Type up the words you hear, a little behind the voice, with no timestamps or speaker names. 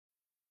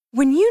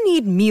When you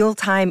need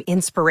mealtime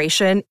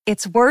inspiration,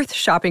 it's worth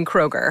shopping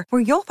Kroger,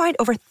 where you'll find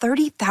over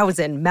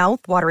 30,000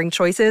 mouth-watering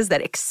choices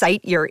that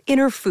excite your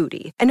inner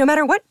foodie. And no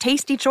matter what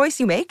tasty choice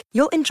you make,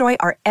 you'll enjoy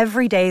our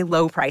everyday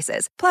low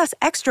prices, plus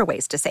extra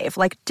ways to save,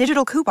 like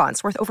digital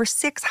coupons worth over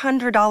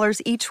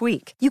 $600 each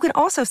week. You can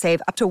also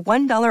save up to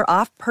 $1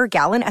 off per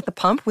gallon at the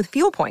pump with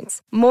fuel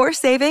points. More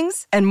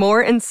savings and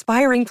more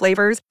inspiring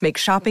flavors make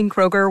shopping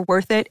Kroger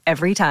worth it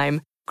every time.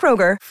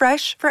 Kroger,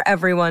 fresh for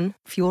everyone.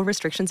 Fuel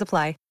restrictions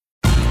apply.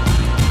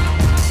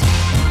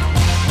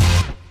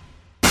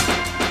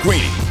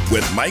 Greeny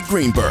with Mike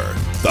Greenberg,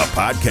 the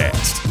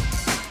podcast.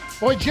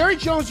 Boy, Jerry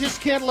Jones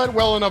just can't let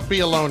well enough be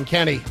alone,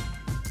 can he?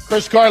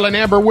 Chris Carlin,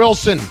 Amber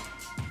Wilson.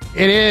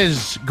 It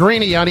is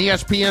Greeny on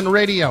ESPN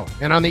Radio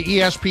and on the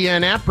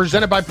ESPN app,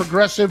 presented by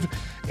Progressive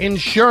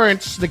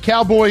Insurance. The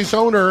Cowboys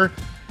owner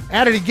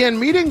at it again,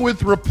 meeting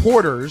with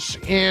reporters,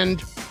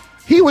 and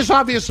he was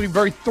obviously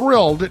very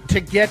thrilled to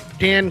get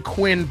Dan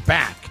Quinn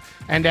back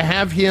and to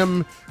have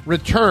him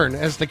return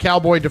as the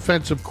Cowboy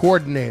defensive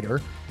coordinator.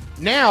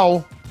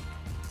 Now,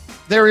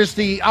 there is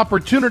the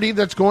opportunity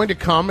that's going to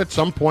come at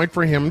some point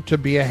for him to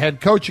be a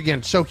head coach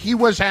again. So he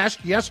was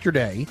asked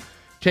yesterday,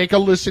 take a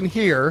listen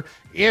here,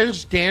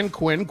 is Dan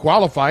Quinn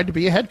qualified to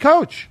be a head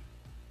coach?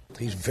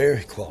 He's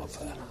very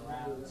qualified.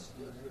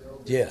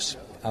 Yes,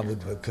 I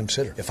would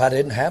consider. If I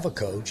didn't have a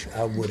coach,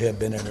 I would have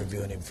been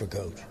interviewing him for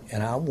coach.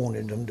 And I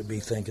wanted them to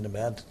be thinking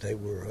about that they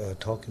were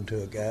talking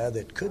to a guy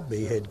that could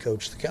be head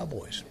coach of the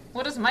Cowboys.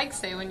 What does Mike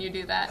say when you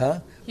do that? Huh?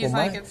 He's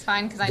well, like, it's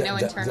fine because I know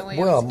internally.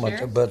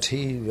 But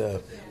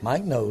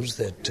Mike knows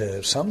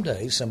that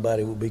someday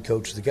somebody will be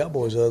coach of the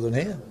Cowboys other than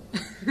him.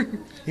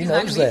 He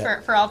knows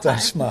that. For all time.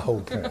 That's my whole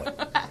point.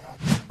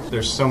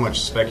 There's so much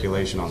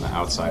speculation on the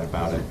outside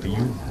about it. Do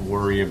you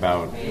worry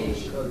about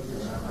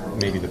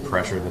maybe the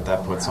pressure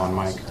that puts on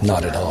Mike?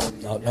 Not at all.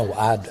 No,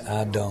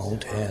 I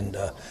don't. And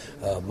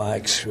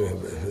Mike's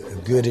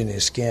good in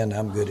his skin.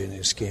 I'm good in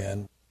his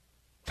skin.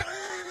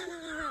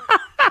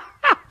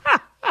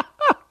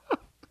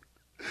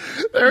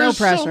 There's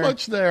so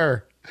much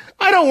there.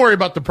 I don't worry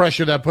about the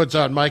pressure that puts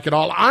on Mike at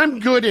all. I'm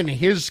good in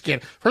his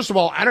skin. First of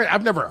all,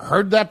 I've never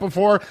heard that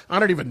before. I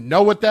don't even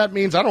know what that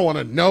means. I don't want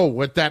to know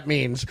what that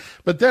means.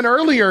 But then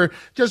earlier,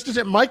 just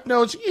as Mike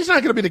knows he's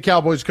not going to be the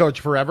Cowboys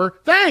coach forever.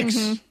 Thanks.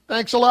 Mm-hmm.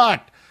 Thanks a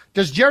lot.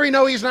 Does Jerry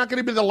know he's not going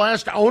to be the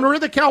last owner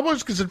of the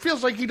Cowboys? Because it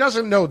feels like he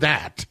doesn't know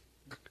that.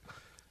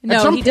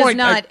 No, he does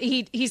not.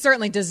 He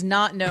certainly does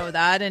not know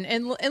that.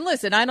 And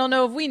listen, I don't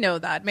know if we know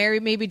that.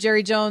 Maybe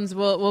Jerry Jones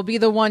will be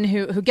the one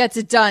who gets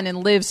it done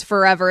and lives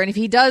forever. And if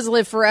he does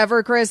live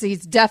forever, Chris,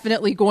 he's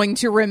definitely going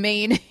to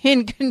remain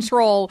in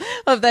control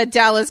of that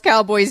Dallas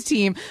Cowboys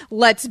team.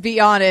 Let's be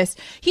honest.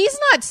 He's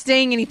not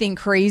saying anything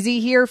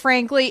crazy here,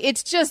 frankly.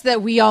 It's just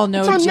that we all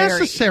know Jerry. It's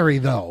unnecessary,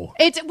 though.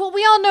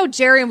 We all know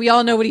Jerry and we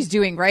all know what he's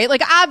doing, right?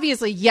 Like,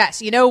 obviously,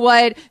 yes, you know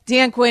what?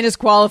 Dan Quinn is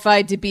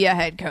qualified to be a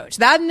head coach.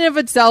 That in and of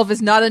itself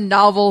is not a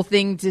novel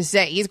thing to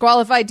say. He's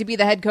qualified to be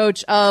the head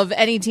coach of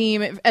any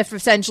team,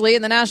 essentially,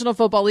 in the National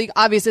Football League.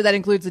 Obviously, that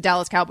includes the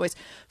Dallas Cowboys.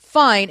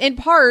 Fine. In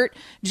part,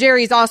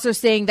 Jerry's also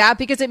saying that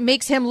because it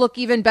makes him look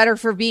even better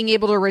for being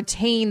able to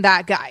retain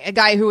that guy, a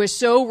guy who is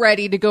so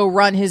ready to go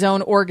run his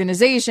own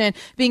organization,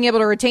 being able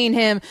to retain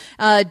him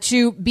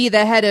to be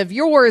the head of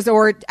yours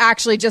or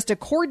actually just a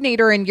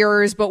coordinator in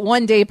yours, but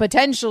one day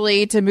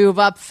potentially to move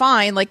up.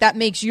 Fine. Like, that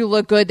makes you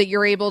look good that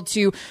you're able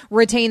to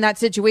retain that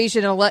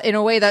situation in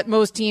a way that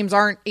most teams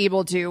aren't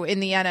able to in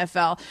the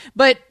NFL.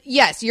 But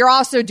yes, you're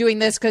also doing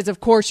this because,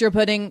 of course, you're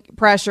putting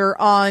pressure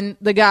on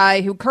the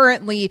guy who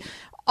currently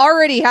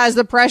already has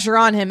the pressure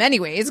on him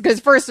anyways,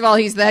 because first of all,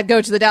 he's the head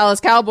coach of the Dallas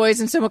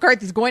Cowboys, and so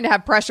McCarthy's going to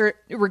have pressure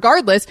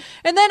regardless.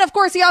 And then, of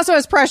course, he also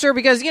has pressure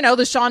because, you know,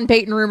 the Sean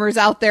Payton rumors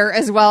out there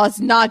as well. It's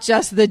not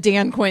just the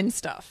Dan Quinn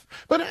stuff.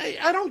 But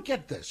I don't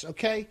get this,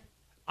 okay?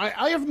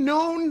 I have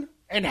known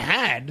and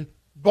had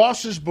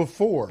bosses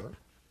before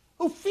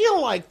who feel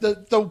like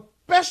the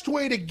best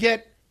way to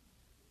get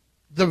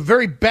the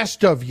very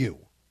best of you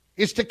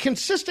is to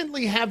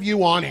consistently have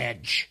you on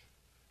edge,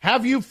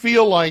 have you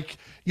feel like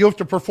you have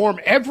to perform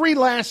every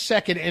last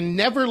second and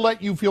never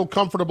let you feel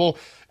comfortable,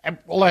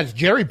 well, as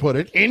Jerry put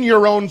it, in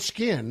your own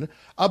skin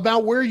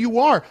about where you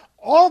are.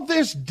 All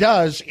this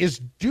does is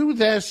do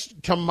this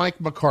to Mike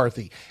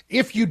McCarthy.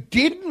 If you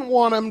didn't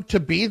want him to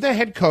be the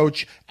head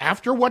coach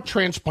after what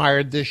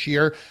transpired this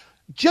year,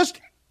 just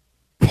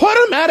put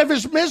him out of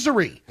his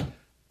misery.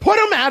 Put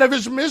him out of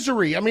his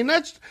misery. I mean,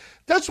 that's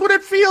what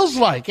it feels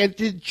like.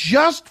 It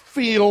just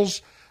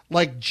feels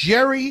like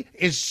Jerry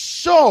is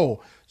so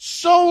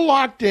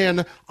locked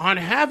in on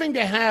having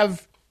to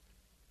have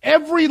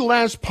every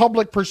last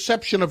public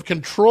perception of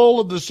control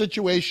of the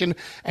situation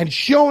and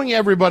showing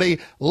everybody,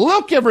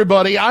 look,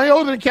 everybody, I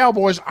own the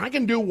Cowboys. I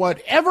can do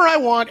whatever I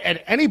want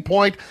at any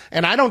point,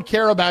 and I don't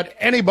care about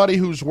anybody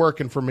who's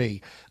working for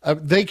me.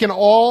 They can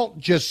all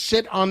just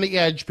sit on the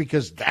edge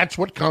because that's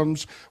what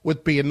comes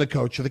with being the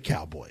coach of the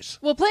Cowboys.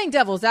 Well, playing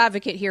devil's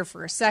advocate here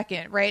for a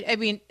second, right? I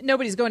mean,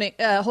 nobody's going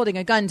to holding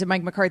a gun to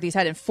Mike McCarthy's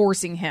head and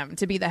forcing him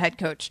to be the head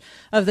coach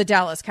of the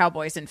Dallas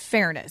Cowboys. In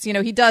fairness,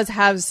 he does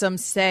have some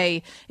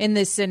say in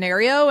this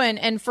scenario,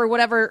 and for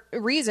whatever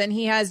reason,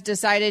 he has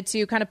decided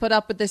to kind of put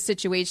up with this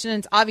situation. And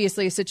it's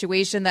obviously a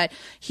situation that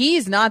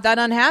he's not that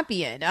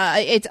unhappy in.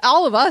 It's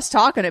all of us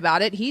talking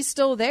about it. He's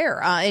still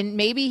there, and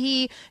maybe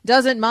he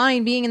doesn't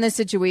mind being in this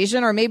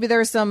situation, or maybe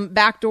there's some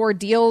backdoor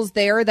deals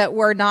there that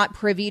we're not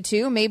privy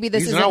to. Maybe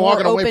this is not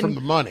walking away from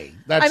the money.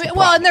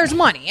 And there's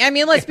money. I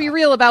mean, let's be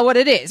real about what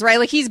it is, right?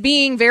 Like, he's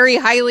being very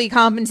highly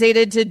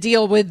compensated to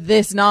deal with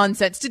this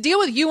nonsense, to deal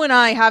with you and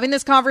I having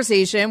this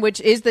conversation, which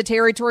is the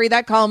territory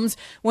that comes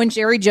when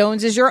Jerry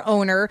Jones is your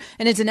owner,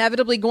 and it's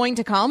inevitably going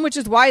to come, which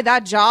is why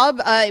that job,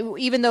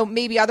 even though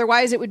maybe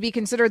otherwise it would be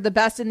considered the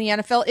best in the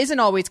NFL, isn't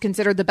always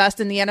considered the best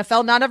in the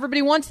NFL. Not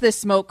everybody wants this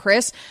smoke,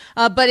 Chris.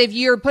 But if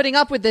you're putting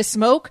up with this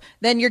smoke,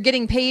 then you're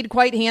getting paid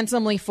quite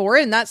handsomely for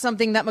it. And that's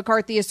something that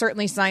McCarthy has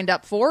certainly signed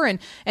up for and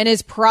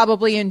is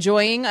probably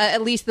enjoying,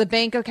 at least the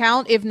bank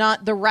account, if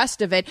not the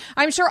rest of it.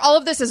 I'm sure all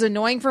of this is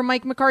annoying for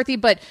Mike McCarthy,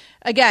 but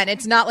again,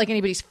 it's not like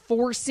anybody's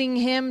forcing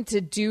him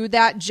to do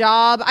that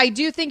job. I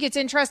do think it's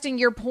interesting,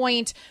 your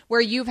point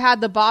where you've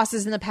had the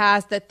bosses in the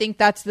past that think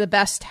that's the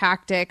best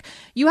tactic.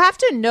 You have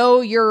to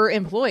know your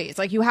employees.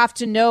 Like, you have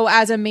to know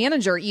as a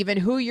manager even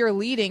who you're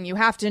leading. You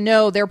have to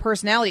know their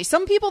personality.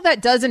 Some people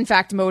that does in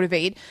fact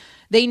motivate.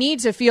 They need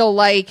to feel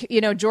like,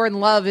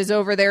 Jordan Love is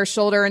over their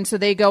shoulder, and so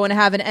they go and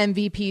have an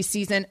MVP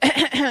season.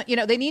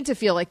 They need to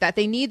feel like that.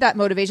 They need that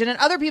motivation. And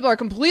other people are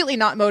completely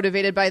not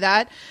motivated by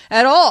that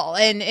at all.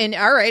 And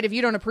all right, if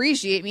you don't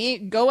appreciate me,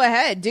 go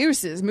ahead,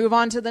 deuces, move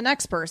on to the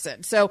next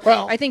person. So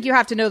I think you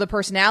have to know the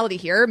personality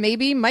here.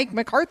 Maybe Mike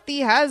McCarthy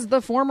has the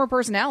former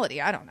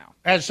personality. I don't know.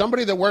 As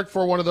somebody that worked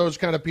for one of those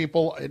kind of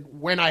people,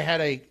 when I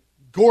had a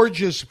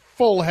gorgeous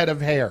full head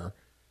of hair,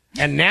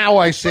 and now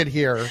I sit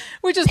here.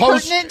 Which is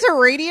pertinent to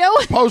radio?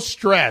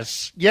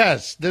 Post-stress.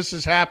 Yes, this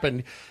has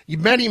happened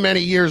many,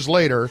 many years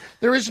later.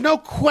 There is no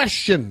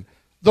question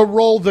the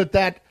role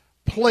that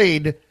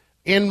played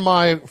in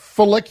my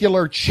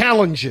follicular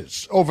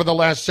challenges over the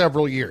last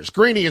several years.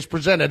 Greeny is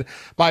presented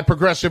by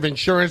Progressive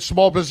Insurance,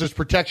 small business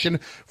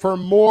protection for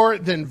more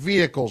than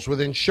vehicles,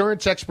 with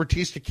insurance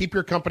expertise to keep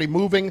your company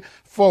moving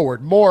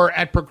forward. More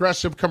at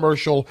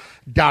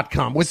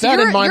progressivecommercial.com. With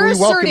that in mind, we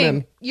welcome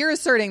in. You're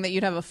asserting that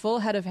you'd have a full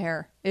head of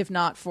hair if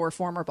not for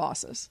former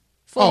bosses.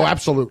 Oh,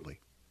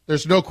 absolutely.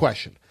 There's no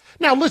question.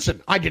 Now,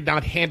 listen, I did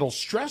not handle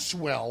stress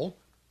well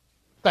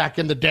back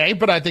in the day,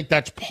 but I think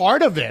that's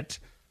part of it.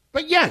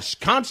 But yes,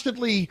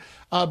 constantly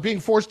being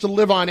forced to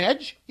live on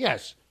edge,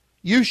 yes.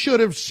 You should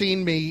have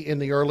seen me in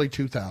the early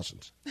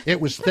 2000s.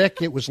 It was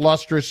thick, it was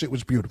lustrous, it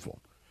was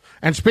beautiful.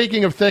 And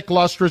speaking of thick,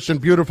 lustrous,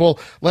 and beautiful,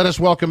 let us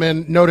welcome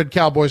in noted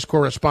Cowboys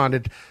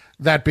correspondent,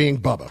 that being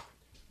Bubba.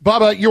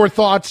 Bubba, your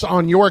thoughts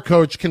on your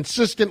coach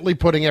consistently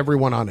putting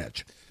everyone on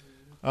edge.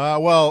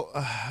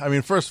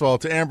 First of all,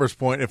 to Amber's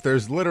point, if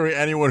there's literally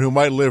anyone who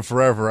might live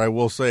forever, I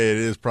will say it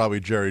is probably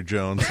Jerry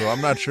Jones. So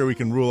I'm not sure we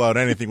can rule out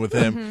anything with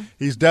him.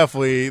 He's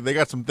definitely, they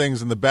got some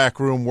things in the back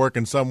room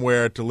working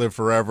somewhere to live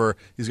forever.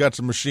 He's got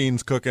some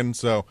machines cooking,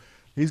 so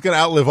he's going to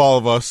outlive all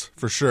of us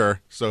for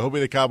sure. So he'll be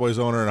the Cowboys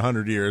owner in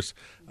 100 years.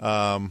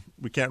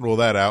 We can't rule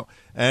that out.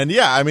 And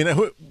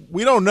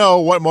we don't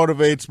know what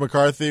motivates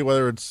McCarthy,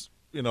 whether it's,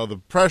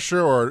 the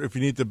pressure or if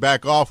you need to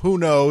back off, who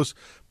knows.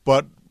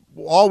 But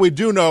all we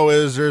do know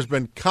is there's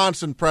been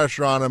constant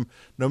pressure on him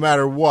no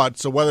matter what.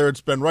 So whether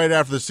it's been right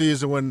after the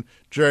season when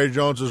Jerry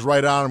Jones was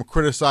right on him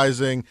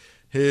criticizing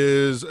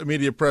his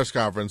immediate press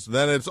conference,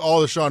 then it's all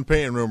the Sean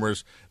Payton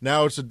rumors.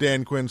 Now it's the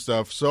Dan Quinn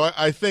stuff. So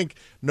I think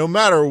no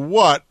matter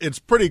what, it's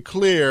pretty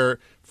clear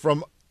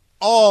from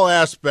all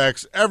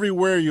aspects,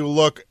 everywhere you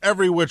look,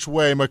 every which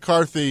way,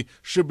 McCarthy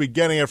should be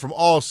getting it from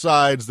all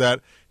sides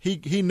that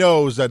he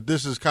knows that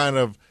this is kind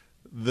of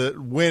the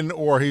win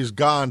or he's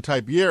gone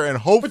type year, and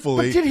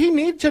hopefully. But did he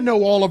need to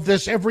know all of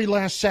this every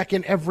last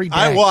second, every day?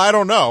 I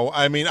don't know.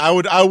 I mean, I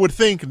would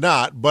think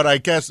not, but I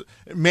guess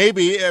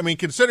maybe. I mean,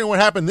 considering what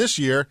happened this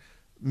year,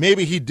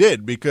 maybe he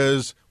did,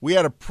 because we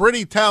had a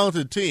pretty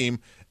talented team,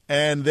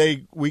 and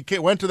we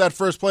went to that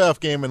first playoff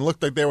game and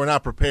looked like they were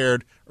not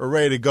prepared or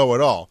ready to go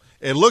at all.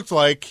 It looked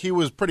like he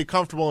was pretty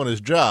comfortable in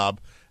his job,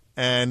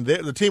 and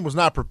the team was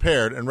not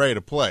prepared and ready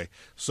to play.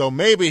 So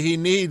maybe he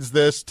needs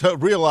this to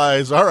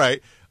realize, all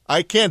right,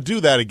 I can't do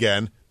that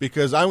again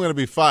because I'm going to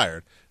be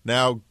fired.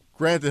 Now,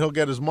 granted, he'll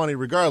get his money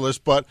regardless,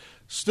 but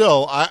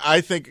still,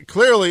 I think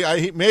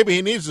clearly maybe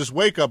he needs this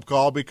wake-up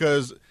call,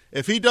 because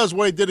if he does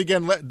what he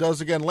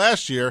does again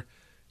last year,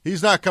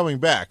 he's not coming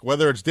back.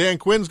 Whether it's Dan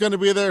Quinn's going to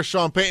be there,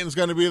 Sean Payton's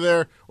going to be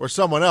there, or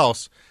someone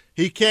else,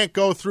 he can't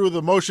go through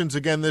the motions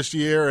again this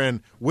year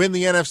and win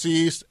the NFC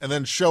East and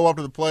then show up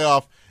to the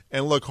playoff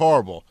and look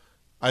horrible.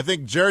 I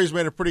think Jerry's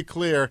made it pretty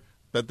clear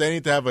that they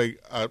need to have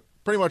a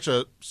pretty much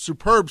a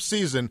superb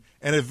season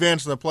and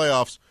advance in the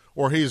playoffs,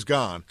 or he's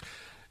gone.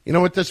 You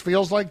know what this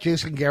feels like?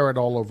 Jason Garrett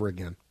all over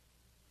again.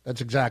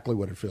 That's exactly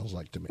what it feels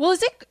like to me. Well,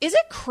 is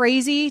it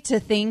crazy to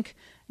think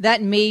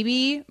that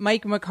maybe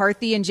Mike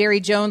McCarthy and Jerry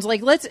Jones,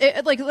 let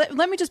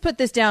me just put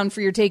this down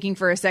for your taking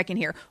for a second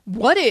here.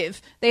 What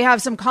if they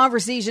have some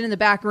conversation in the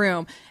back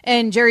room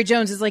and Jerry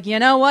Jones is like, you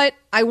know what?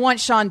 I want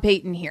Sean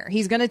Payton here.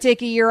 He's going to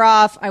take a year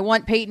off. I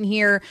want Payton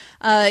here.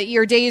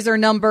 Your days are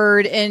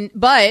numbered,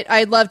 but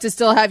I'd love to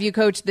still have you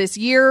coach this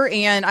year,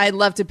 and I'd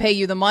love to pay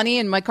you the money.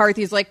 And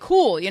McCarthy's like,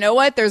 cool. You know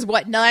what? There's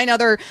 9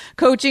 other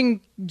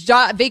coaching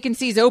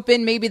vacancies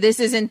open. Maybe this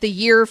isn't the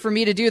year for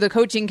me to do the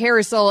coaching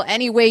carousel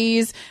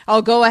anyways.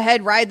 I'll go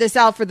ahead, ride this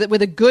out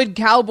with a good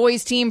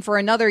Cowboys team for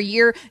another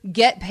year,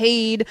 get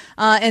paid,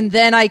 and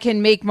then I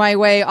can make my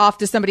way off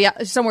to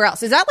somewhere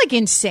else. Is that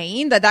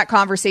insane that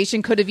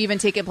conversation could have even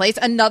taken place?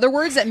 In other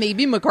words, that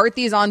maybe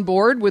McCarthy is on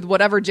board with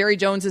whatever Jerry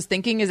Jones is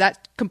thinking. Is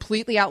that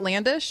completely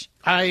outlandish?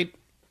 I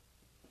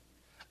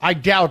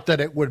doubt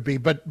that it would be,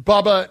 but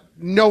Bubba,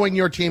 knowing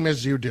your team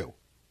as you do,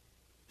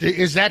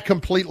 is that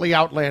completely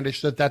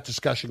outlandish that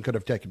discussion could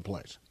have taken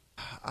place?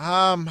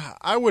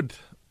 I would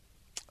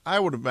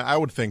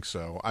think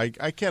so.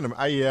 I can't.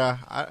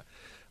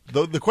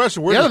 The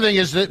question. The other thing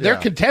is that they're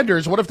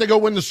contenders. What if they go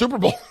win the Super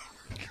Bowl?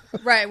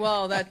 Right.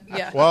 Well,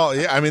 yeah. Well,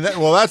 yeah. I mean,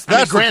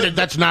 that's granted,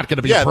 that's not going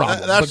to be a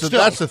problem.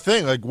 That's the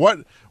thing.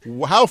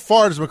 How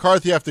far does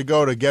McCarthy have to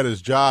go to get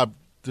his job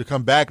to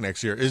come back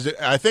next year?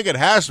 I think it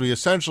has to be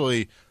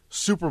essentially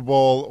Super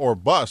Bowl or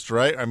bust,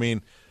 right? I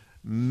mean,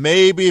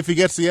 maybe if he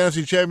gets the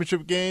NFC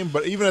Championship game,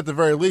 but even at the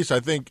very least, I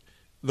think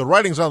the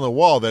writing's on the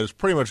wall that it's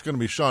pretty much going to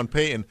be Sean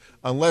Payton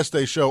unless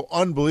they show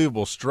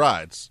unbelievable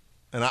strides.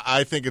 And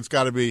I think he's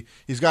got to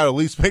at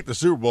least make the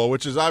Super Bowl,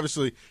 which is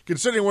obviously,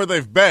 considering where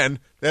they've been,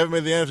 they haven't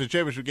made the NFC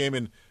Championship game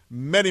in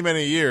many,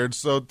 many years.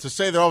 So to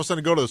say they're all of a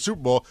sudden go to the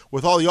Super Bowl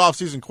with all the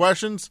offseason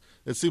questions,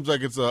 it seems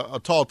like it's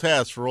a tall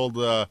task for old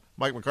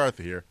Mike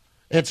McCarthy here.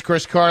 It's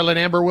Chris Carlin,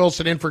 Amber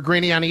Wilson in for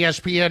Greeny on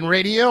ESPN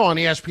Radio, on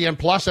ESPN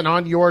Plus, and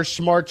on your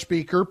smart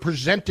speaker,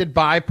 presented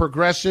by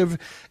Progressive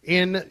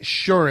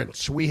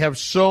Insurance. We have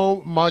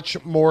so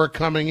much more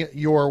coming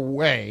your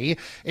way,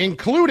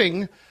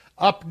 including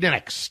up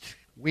next.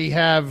 We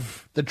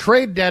have the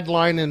trade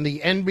deadline in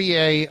the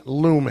NBA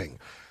looming.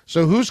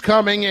 So who's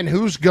coming and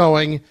who's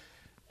going,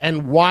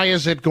 and why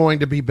is it going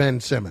to be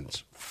Ben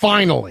Simmons?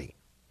 Finally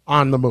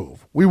on the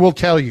move. We will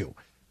tell you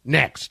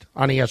next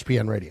on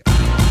ESPN Radio.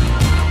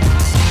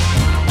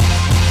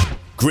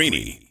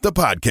 Greeny, the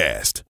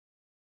podcast.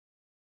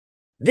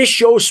 This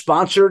show is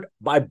sponsored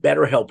by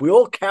BetterHelp. We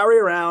all carry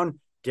around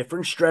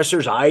different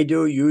stressors. I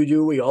do, you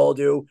do, we all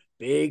do,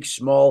 big,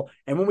 small.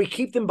 And when we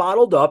keep them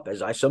bottled up,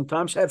 as I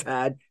sometimes have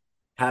had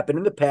happen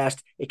in the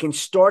past, it can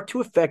start to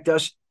affect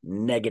us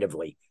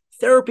negatively.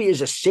 Therapy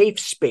is a safe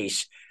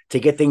space to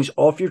get things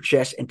off your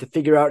chest and to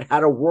figure out how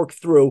to work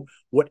through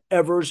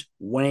whatever's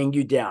weighing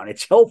you down.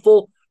 It's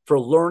helpful for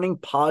learning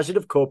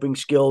positive coping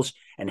skills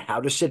and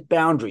how to set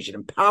boundaries. It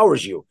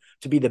empowers you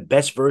to be the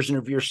best version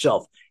of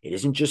yourself. It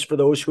isn't just for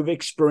those who've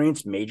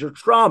experienced major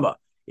trauma.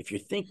 If you're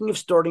thinking of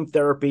starting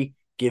therapy,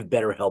 give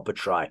BetterHelp a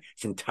try.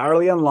 It's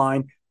entirely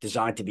online,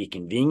 designed to be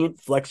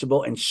convenient,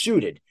 flexible, and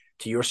suited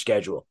to your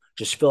schedule.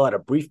 Just fill out a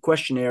brief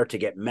questionnaire to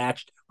get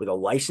matched with a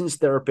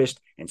licensed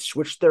therapist and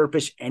switch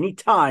therapists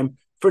anytime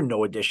for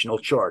no additional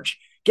charge.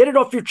 Get it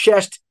off your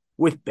chest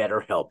with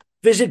BetterHelp.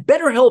 Visit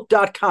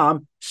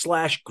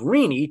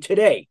BetterHelp.com/Greeny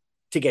today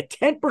to get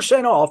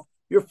 10% off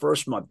your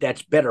first month.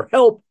 That's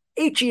BetterHelp,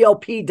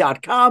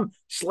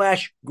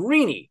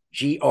 HELP.com/Greeny,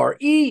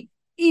 GREENY.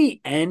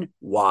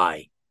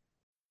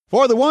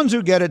 For the ones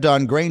who get it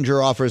done,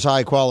 Grainger offers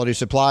high-quality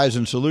supplies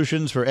and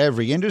solutions for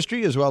every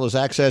industry, as well as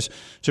access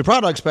to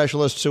product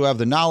specialists who have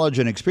the knowledge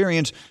and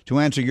experience to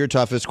answer your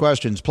toughest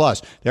questions.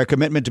 Plus, their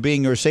commitment to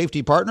being your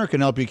safety partner can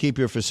help you keep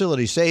your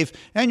facility safe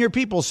and your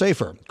people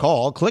safer.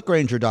 Call,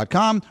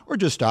 clickgrainger.com, or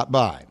just stop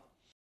by.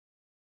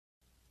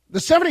 The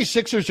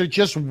 76ers are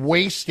just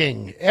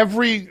wasting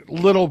every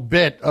little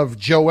bit of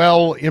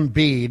Joel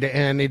Embiid,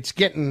 and it's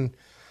getting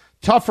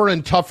tougher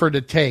and tougher to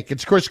take.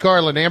 It's Chris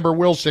Carlin, Amber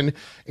Wilson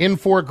in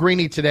for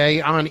Greeny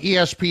today on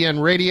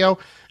ESPN Radio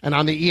and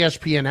on the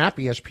ESPN app,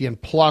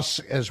 ESPN Plus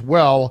as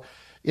well.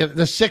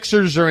 The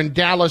Sixers are in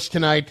Dallas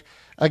tonight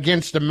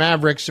against the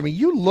Mavericks. I mean,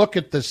 you look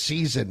at the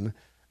season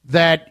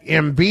that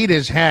Embiid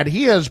has had.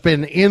 He has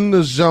been in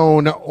the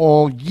zone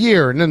all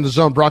year. And in the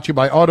zone, brought to you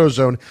by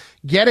AutoZone.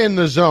 Get in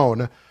the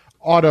zone,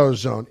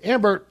 AutoZone.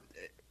 Amber,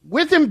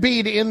 with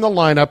Embiid in the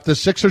lineup, the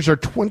Sixers are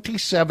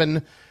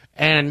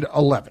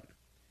 27-11.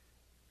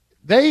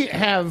 They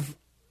have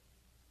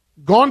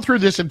gone through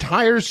this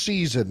entire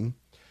season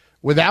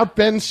without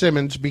Ben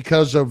Simmons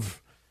because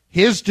of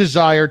his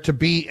desire to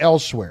be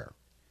elsewhere.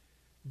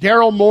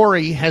 Daryl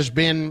Morey has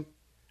been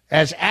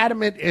as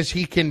adamant as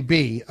he can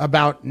be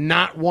about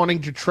not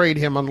wanting to trade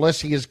him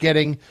unless he is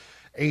getting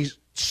a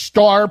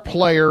star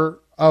player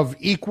of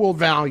equal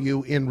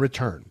value in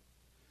return.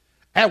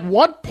 At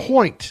what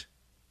point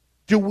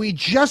do we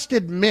just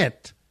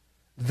admit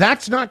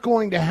that's not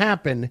going to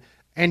happen,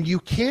 and you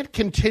can't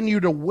continue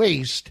to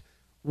waste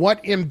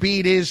what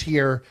Embiid is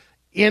here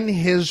in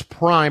his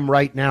prime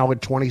right now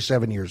at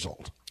 27 years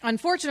old?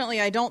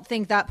 Unfortunately, I don't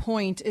think that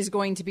point is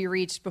going to be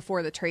reached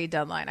before the trade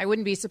deadline. I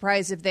wouldn't be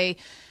surprised if they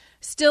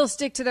still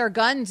stick to their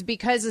guns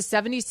because the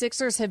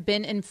 76ers have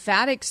been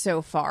emphatic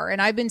so far.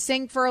 And I've been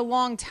saying for a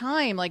long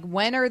time, like,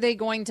 when are they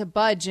going to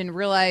budge and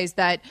realize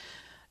that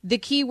the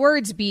key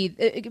words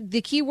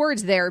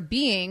there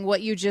being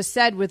what you just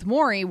said with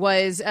Morey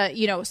was,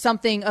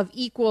 something of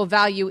equal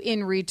value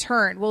in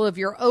return. Well, if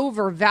you're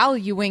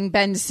overvaluing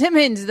Ben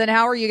Simmons, then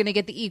how are you going to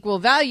get the equal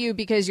value?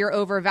 Because you're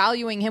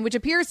overvaluing him, which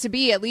appears to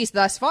be, at least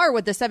thus far,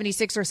 what the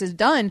 76ers has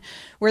done,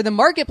 where the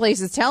marketplace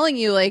is telling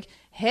you, like,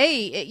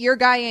 hey, your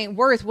guy ain't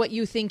worth what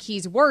you think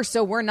he's worth,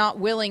 so we're not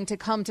willing to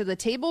come to the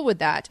table with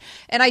that.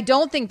 And I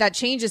don't think that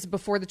changes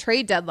before the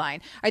trade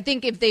deadline. I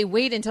think if they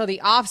wait until the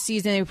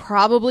offseason, they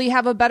probably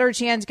have a better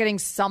chance getting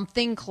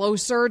something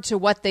closer to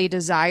what they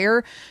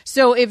desire.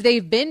 So if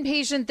they've been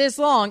patient this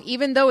long,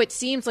 even though it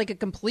seems like a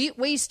complete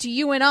waste to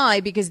you and I,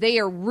 because they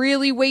are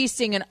really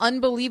wasting an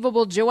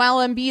unbelievable Joel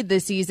Embiid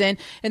this season,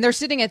 and they're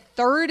sitting at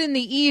third in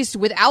the East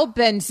without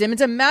Ben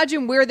Simmons.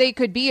 Imagine where they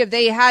could be if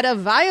they had a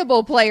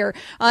viable player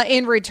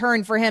in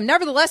return for him.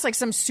 Nevertheless, like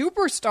some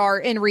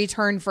superstar in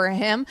return for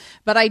him,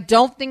 but I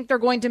don't think they're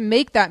going to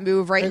make that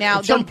move right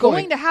now. They're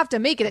going to have to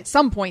make it at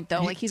some point,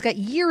 though. Like, he's got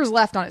years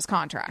left on his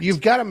contract. You've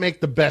got to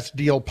make the best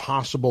deal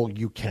possible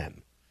you can.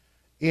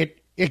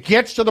 It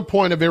gets to the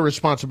point of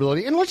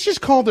irresponsibility, and let's just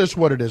call this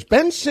what it is.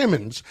 Ben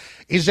Simmons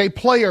is a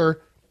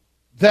player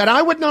that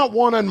I would not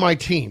want on my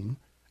team,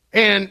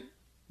 and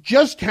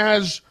just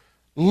has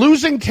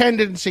losing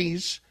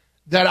tendencies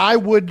that I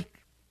would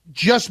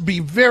just be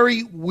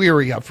very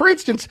weary of. For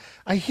instance,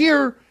 I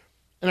hear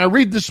and I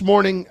read this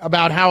morning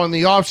about how in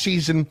the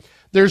offseason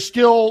there's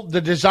still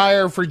the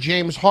desire for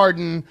James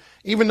Harden,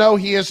 even though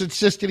he has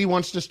insisted he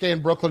wants to stay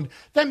in Brooklyn,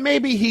 that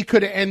maybe he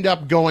could end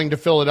up going to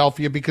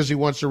Philadelphia because he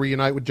wants to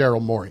reunite with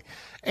Daryl Morey.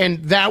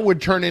 And that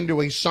would turn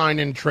into a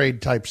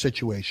sign-and-trade type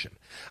situation.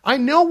 I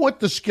know what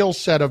the skill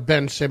set of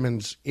Ben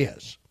Simmons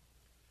is.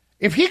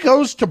 If he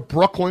goes to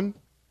Brooklyn,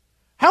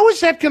 how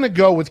is that going to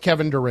go with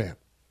Kevin Durant?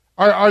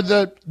 Are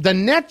the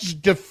Nets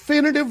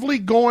definitively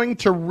going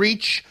to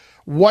reach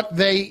what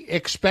they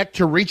expect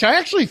to reach? I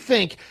actually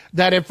think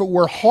that if it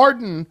were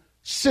Harden,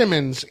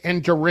 Simmons,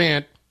 and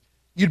Durant,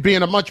 you'd be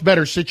in a much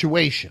better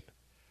situation.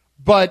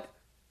 But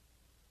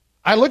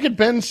I look at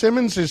Ben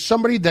Simmons as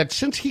somebody that,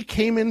 since he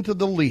came into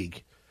the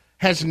league,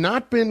 has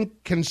not been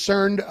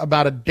concerned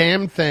about a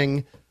damn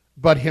thing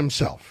but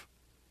himself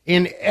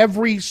in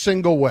every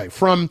single way.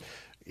 From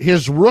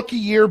his rookie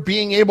year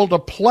being able to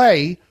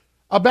play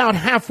about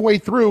halfway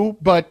through,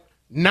 but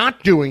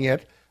not doing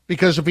it,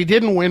 because if he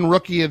didn't win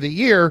Rookie of the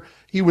Year,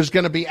 he was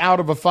going to be out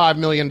of a $5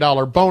 million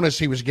bonus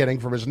he was getting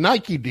from his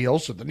Nike deal.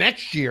 So the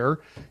next year,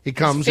 he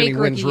comes and he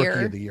wins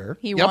Rookie of the Year.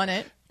 He won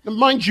it.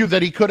 Mind you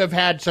that he could have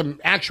had some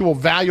actual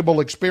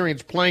valuable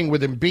experience playing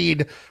with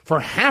Embiid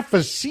for half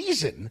a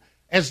season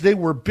as they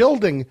were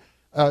building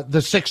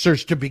the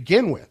Sixers to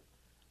begin with.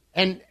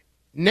 And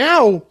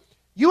now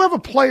you have a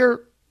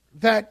player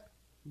that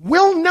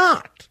will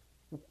not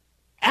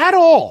at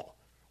all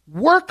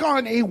work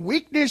on a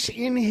weakness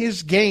in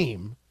his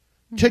game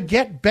to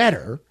get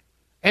better,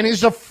 and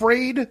is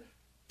afraid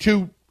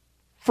to,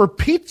 for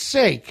Pete's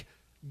sake,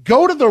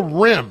 go to the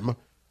rim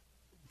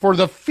for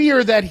the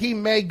fear that he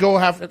may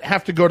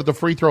have to go to the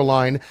free throw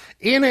line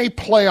in a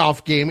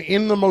playoff game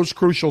in the most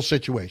crucial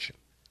situation.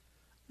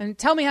 And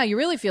tell me how you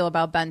really feel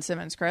about Ben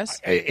Simmons, Chris.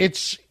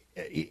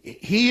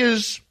 He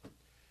is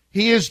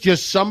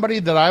just somebody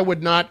that I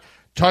would not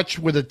touch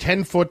with a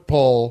 10-foot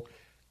pole,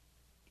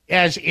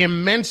 as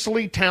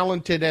immensely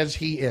talented as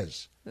he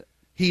is.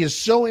 He is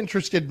so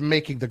interested in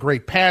making the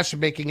great pass,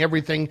 making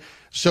everything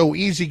so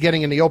easy,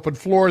 getting in the open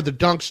floor, the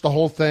dunks, the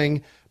whole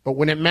thing. But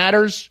when it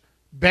matters,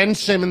 Ben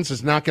Simmons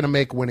is not going to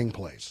make winning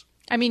plays.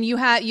 I mean,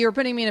 you're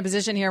putting me in a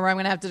position here where I'm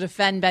going to have to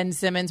defend Ben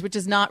Simmons, which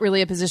is not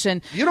really a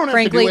position, you don't have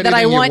frankly, to do that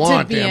I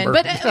want to be Amber.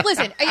 in. But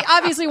listen,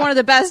 obviously one of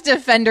the best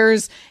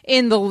defenders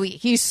in the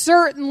league. He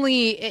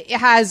certainly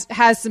has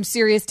some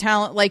serious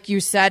talent, like you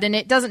said, and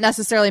it doesn't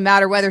necessarily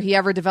matter whether he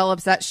ever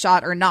develops that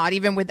shot or not.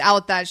 Even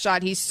without that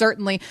shot, he's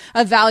certainly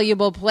a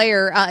valuable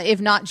player,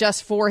 if not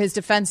just for his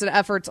defensive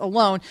efforts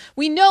alone.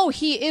 We know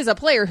he is a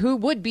player who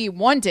would be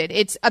wanted.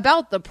 It's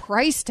about the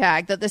price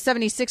tag that the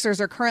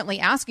 76ers are currently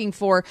asking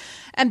for,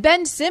 and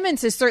Ben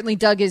Simmons has certainly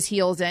dug his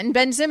heels in.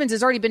 Ben Simmons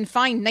has already been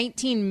fined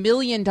 $19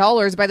 million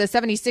by the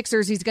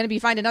 76ers. He's going to be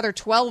fined another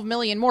 $12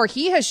 million more.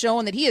 He has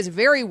shown that he is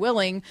very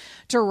willing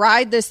to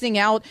ride this thing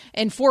out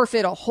and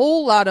forfeit a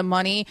whole lot of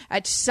money.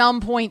 At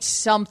some point,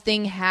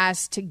 something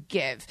has to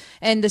give.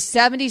 And the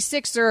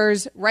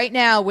 76ers right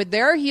now, with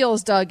their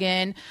heels dug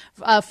in,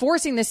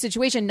 forcing this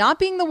situation, not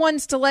being the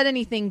ones to let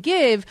anything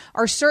give,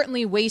 are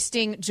certainly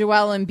wasting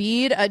Joel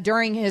Embiid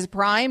during his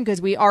prime, because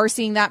we are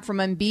seeing that from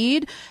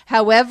Embiid.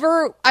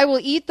 However, I will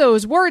eat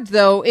those words,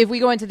 though, if we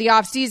go into the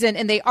offseason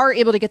and they are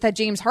able to get that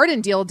James Harden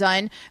deal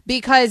done,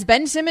 because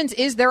Ben Simmons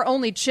is their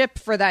only chip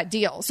for that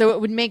deal. So it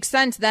would make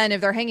sense then,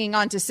 if they're hanging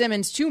on to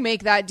Simmons, to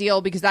make that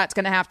deal, because that's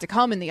going to have to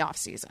come in the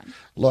offseason.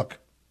 Look,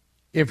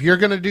 if you're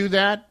going to do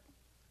that,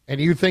 and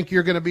you think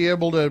you're going to be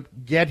able to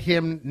get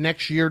him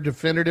next year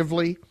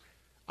definitively,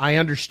 I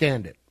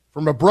understand it.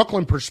 From a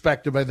Brooklyn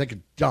perspective, I think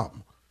it's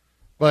dumb.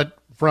 But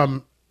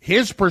from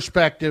his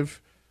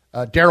perspective,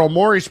 Daryl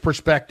Morey's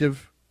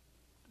perspective,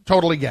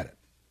 totally get it.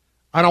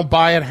 I don't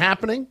buy it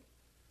happening,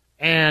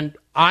 and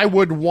I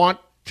would want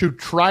to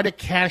try to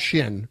cash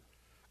in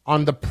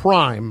on the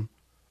prime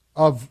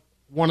of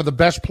one of the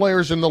best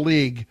players in the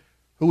league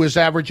who is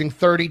averaging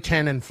 30,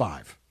 10, and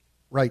 5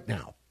 right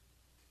now.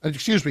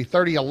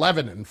 30,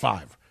 11, and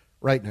 5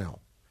 right now.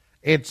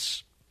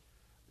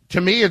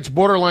 To me, it's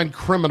borderline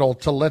criminal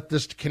to let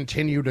this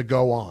continue to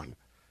go on.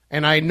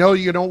 And I know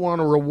you don't want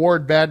to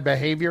reward bad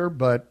behavior,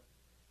 but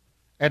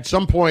at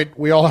some point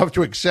we all have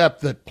to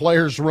accept that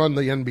players run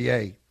the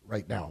NBA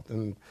right now.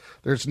 And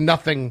there's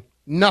nothing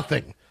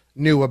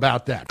new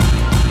about that.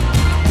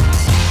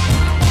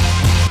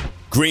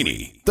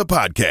 Greeny, the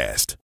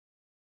podcast.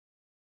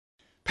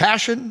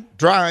 Passion,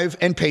 drive,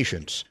 and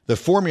patience. The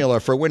formula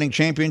for winning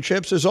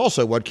championships is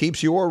also what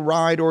keeps your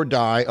ride or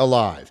die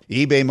alive.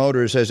 eBay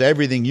Motors has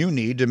everything you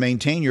need to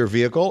maintain your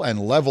vehicle and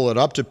level it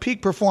up to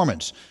peak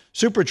performance.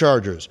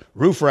 Superchargers,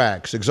 roof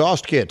racks,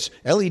 exhaust kits,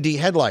 LED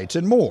headlights,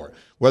 and more.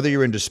 Whether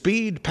you're into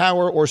speed,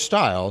 power, or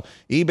style,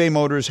 eBay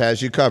Motors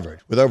has you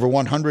covered. With over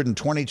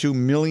 122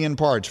 million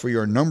parts for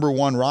your number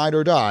one ride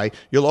or die,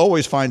 you'll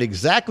always find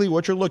exactly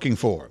what you're looking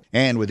for.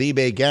 And with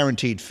eBay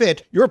Guaranteed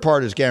Fit, your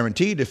part is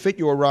guaranteed to fit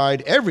your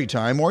ride every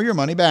time or your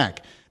money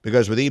back.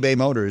 Because with eBay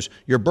Motors,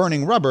 you're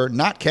burning rubber,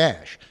 not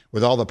cash.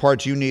 With all the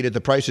parts you need at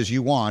the prices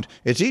you want,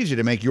 it's easy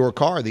to make your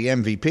car the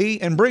MVP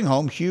and bring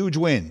home huge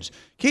wins.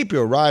 Keep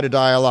your ride or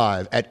die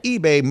alive at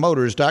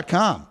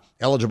ebaymotors.com.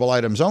 Eligible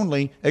items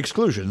only.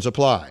 Exclusions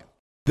apply.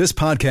 This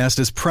podcast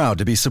is proud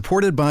to be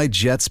supported by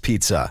Jets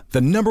Pizza, the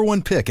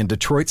 #1 pick in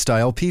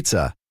Detroit-style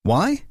pizza.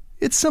 Why?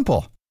 It's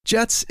simple.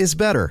 Jets is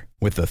better.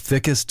 With the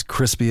thickest,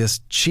 crispiest,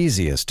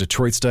 cheesiest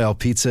Detroit-style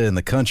pizza in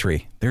the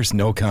country, there's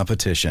no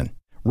competition.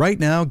 Right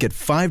now, get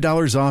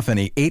 $5 off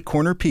any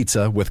 8-corner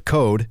pizza with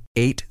code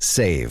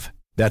 8SAVE.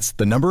 That's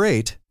the number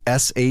 8,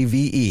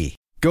 SAVE.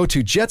 Go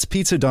to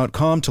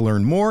jetspizza.com to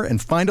learn more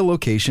and find a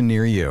location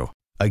near you.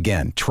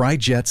 Again, try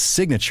Jet's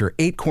signature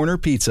 8-corner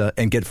pizza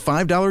and get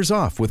 $5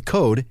 off with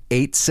code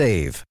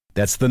 8SAVE.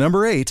 That's the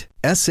number 8,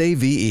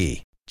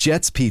 SAVE.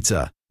 Jet's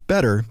Pizza.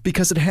 Better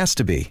because it has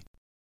to be.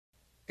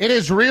 It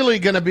is really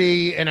going to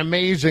be an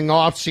amazing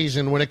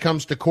offseason when it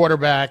comes to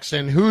quarterbacks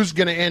and who's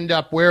going to end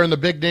up where in the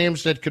big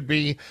names that could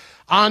be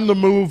on the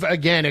move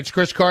again. It's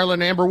Chris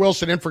Carlin, Amber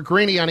Wilson in for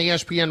Greeny on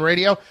ESPN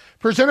Radio,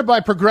 presented by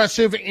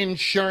Progressive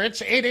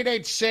Insurance.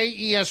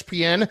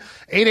 888-SAY-ESPN,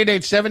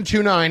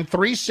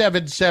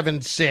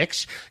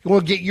 888-729-3776.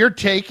 We'll get your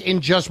take in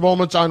just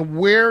moments on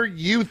where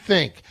you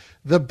think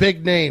the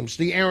big names,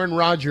 the Aaron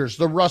Rodgers,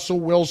 the Russell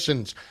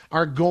Wilsons,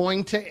 are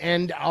going to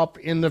end up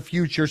in the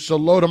future. So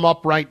load them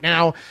up right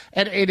now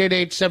at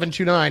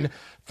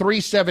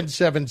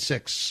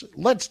 888-729-3776.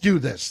 Let's do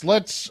this.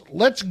 Let's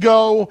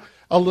go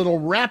a little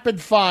rapid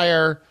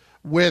fire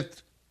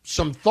with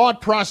some thought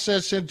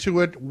process into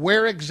it,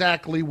 where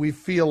exactly we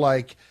feel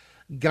like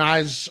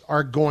guys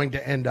are going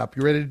to end up.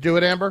 You ready to do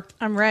it, Amber?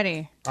 I'm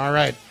ready. All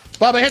right.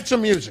 Bubba, hit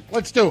some music.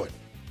 Let's do it.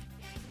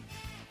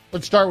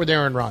 Let's start with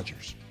Aaron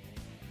Rodgers.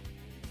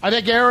 I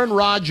think Aaron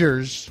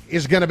Rodgers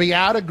is going to be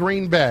out of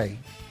Green Bay,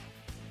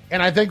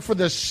 and I think for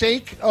the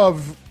sake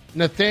of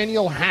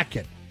Nathaniel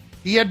Hackett,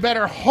 he had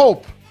better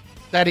hope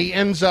that he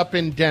ends up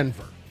in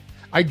Denver.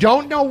 I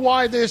don't know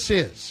why this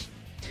is,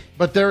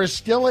 but there is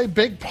still a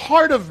big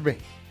part of me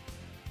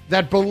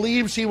that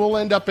believes he will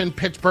end up in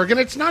Pittsburgh,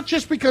 and it's not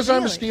just because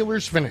I'm a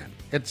Steelers fan.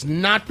 It's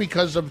not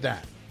because of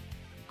that.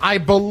 I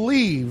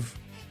believe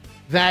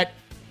that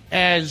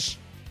as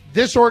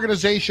this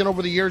organization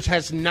over the years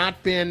has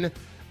not been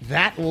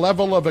that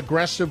level of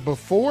aggressive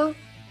before,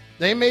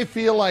 they may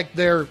feel like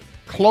they're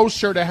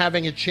closer to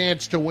having a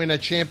chance to win a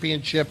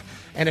championship.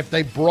 And if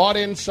they brought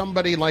in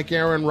somebody like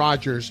Aaron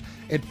Rodgers,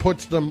 it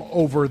puts them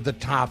over the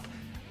top.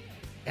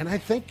 And I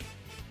think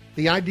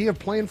the idea of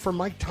playing for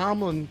Mike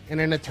Tomlin and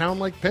in a town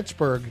like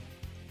Pittsburgh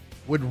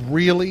would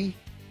really,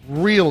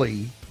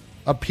 really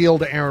appeal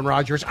to Aaron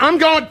Rodgers. I'm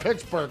going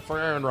Pittsburgh for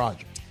Aaron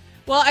Rodgers.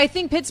 Well, I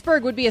think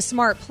Pittsburgh would be a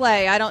smart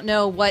play. I don't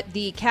know what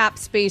the cap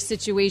space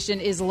situation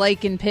is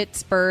like in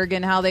Pittsburgh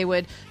and how they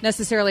would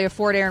necessarily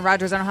afford Aaron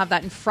Rodgers. I don't have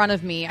that in front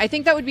of me. I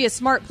think that would be a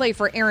smart play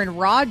for Aaron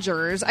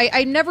Rodgers.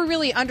 I never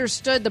really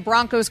understood the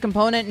Broncos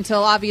component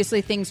until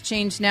obviously things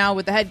changed now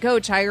with the head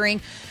coach hiring.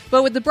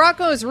 But with the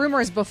Broncos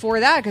rumors before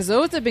that, because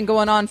those have been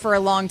going on for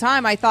a long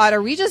time, I thought,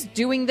 are we just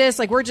doing this?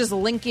 Like, we're just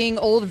linking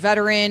old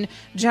veteran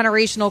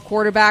generational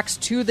quarterbacks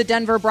to the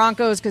Denver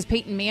Broncos because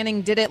Peyton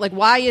Manning did it. Like,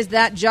 why is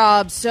that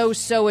job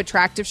so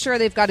attractive? Sure,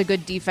 they've got a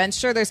good defense.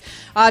 Sure, there's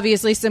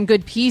obviously some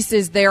good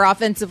pieces there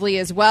offensively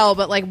as well.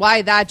 But, like,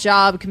 why that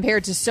job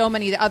compared to so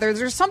many others?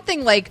 There's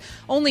something like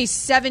only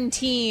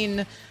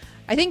 17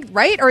 I think,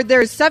 right? Or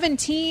there's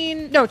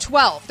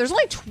 12. There's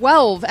only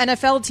 12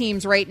 NFL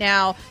teams right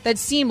now that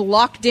seem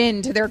locked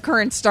into their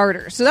current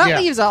starters. So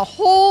that leaves a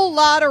whole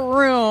lot of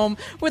room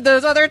with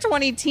those other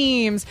 20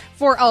 teams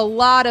for a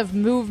lot of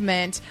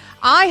movement.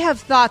 I have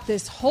thought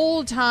this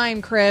whole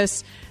time,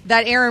 Chris,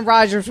 that Aaron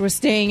Rodgers was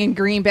staying in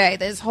Green Bay.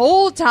 This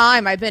whole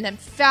time, I've been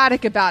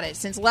emphatic about it.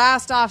 Since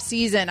last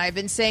offseason, I've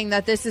been saying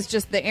that this is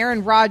just the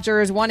Aaron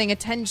Rodgers wanting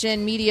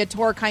attention, media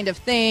tour kind of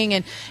thing,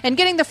 and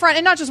getting the front,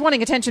 and not just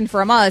wanting attention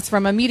from us,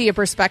 from a media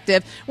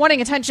perspective,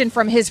 wanting attention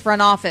from his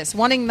front office,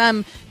 wanting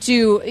them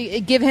to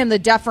give him the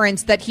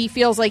deference that he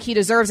feels like he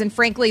deserves, and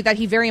frankly, that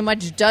he very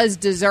much does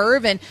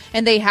deserve, and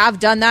they have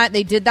done that.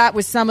 They did that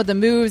with some of the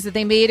moves that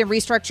they made in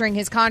restructuring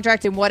his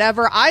contract and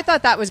whatever. I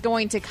thought that was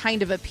going to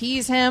kind of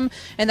appease him,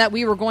 and that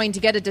we were going to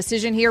get a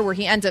decision here where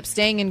he ends up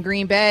staying in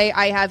Green Bay.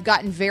 I have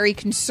gotten very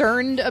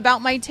concerned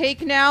about my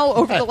take now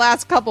over the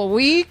last couple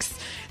weeks.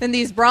 And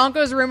these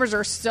Broncos rumors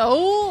are so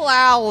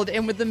loud.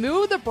 And with the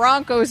move the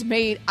Broncos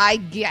made, I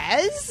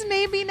guess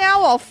maybe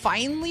now I'll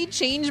finally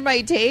change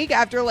my take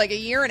after like a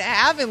year and a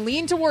half and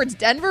lean towards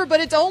Denver. But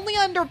it's only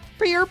under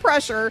peer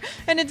pressure.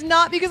 And it's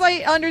not because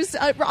I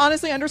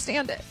honestly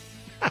understand it.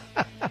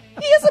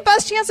 He has the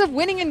best chance of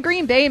winning in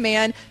Green Bay,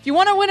 man. If you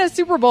want to win a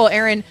Super Bowl,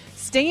 Aaron,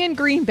 stay in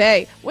Green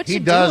Bay. What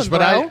you doing, bro?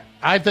 But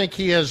I think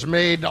he has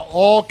made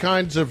all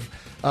kinds of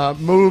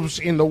moves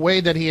in the way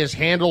that he has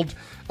handled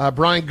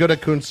Brian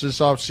Gutekunst this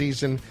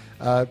offseason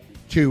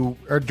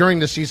during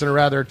the season,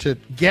 rather, to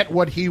get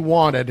what he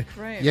wanted.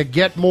 Right. You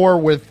get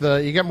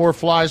more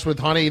flies with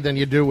honey than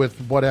you do with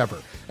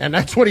whatever. And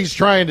that's what he's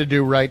trying to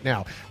do right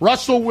now.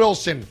 Russell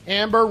Wilson.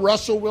 Amber,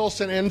 Russell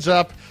Wilson ends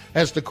up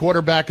as the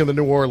quarterback of the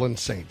New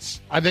Orleans Saints.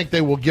 I think they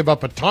will give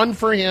up a ton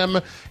for him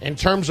in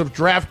terms of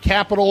draft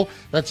capital.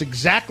 That's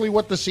exactly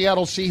what the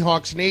Seattle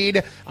Seahawks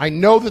need. I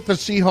know that the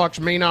Seahawks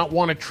may not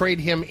want to trade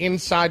him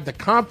inside the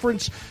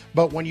conference,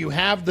 but when you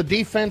have the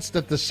defense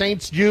that the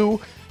Saints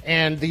do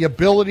and the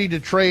ability to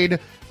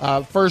trade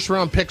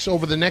first-round picks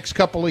over the next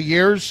couple of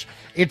years,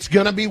 it's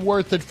going to be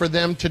worth it for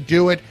them to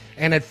do it,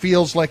 and it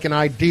feels like an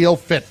ideal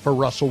fit for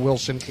Russell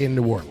Wilson in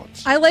New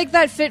Orleans. I like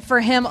that fit for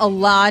him a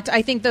lot.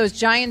 I think those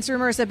Giants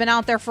rumors have been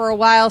out there for a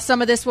while.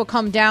 Some of this will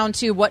come down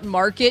to what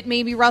market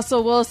maybe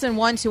Russell Wilson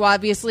wants, who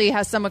obviously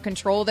has some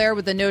control there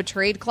with the no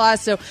trade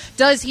clause. So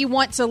does he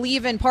want to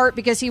leave in part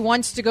because he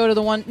wants to go to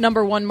the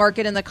number one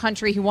market in the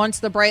country? He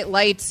wants the bright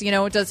lights. You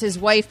know, does his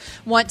wife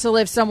want to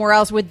live somewhere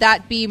else? Would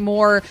that be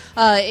more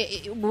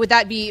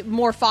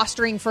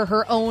fostering for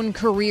her own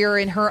career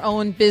and her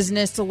own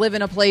business to live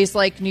in a place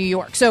like New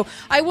York? So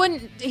I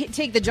wouldn't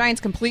take the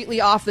Giants completely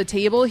off the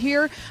table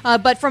here.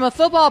 But from a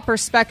football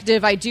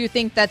perspective, I do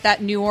think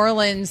that New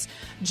Orleans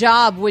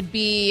job would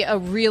be a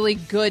really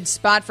good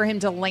spot for him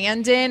to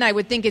land in. I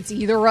would think it's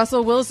either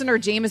Russell Wilson or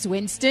Jameis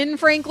Winston,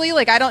 frankly.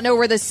 Like, I don't know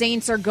where the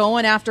Saints are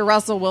going after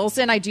Russell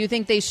Wilson. I do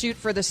think they shoot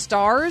for the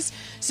stars.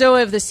 So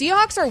if the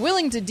Seahawks are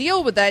willing to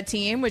deal with that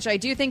team, which I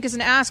do think is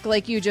an ask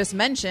like you just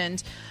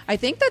mentioned, I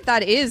think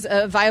that is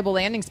a viable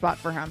landing spot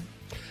for him.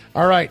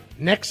 All right,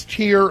 next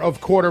tier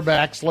of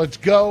quarterbacks, let's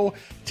go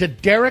to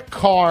Derek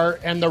Carr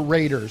and the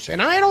Raiders.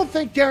 And I don't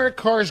think Derek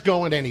Carr is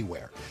going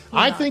anywhere. Yeah.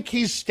 I think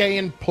he's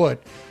staying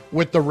put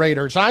with the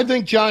Raiders. I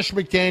think Josh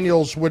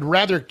McDaniels would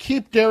rather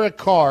keep Derek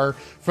Carr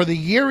for the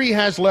year he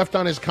has left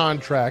on his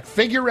contract,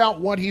 figure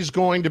out what he's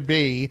going to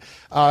be,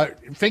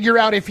 figure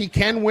out if he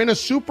can win a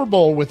Super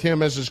Bowl with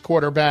him as his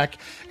quarterback,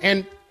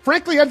 and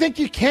frankly, I think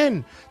you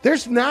can.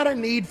 There's not a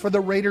need for the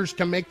Raiders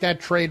to make that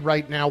trade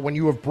right now when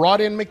you have brought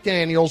in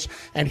McDaniels,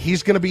 and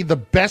he's going to be the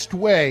best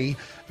way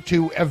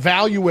to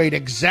evaluate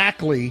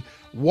exactly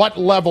what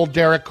level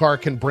Derek Carr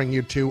can bring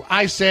you to.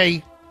 I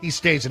say he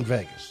stays in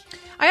Vegas.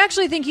 I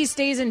actually think he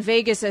stays in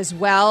Vegas as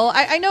well.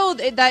 I know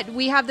that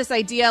we have this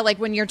idea, like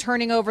when you're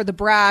turning over the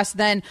brass,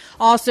 then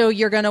also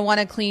you're going to want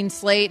a clean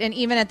slate. And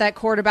even at that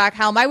quarterback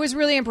helm, I was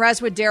really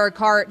impressed with Derek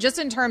Carr just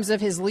in terms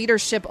of his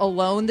leadership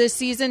alone this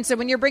season. So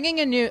when you're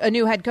bringing a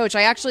new head coach,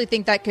 I actually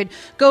think that could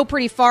go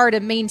pretty far to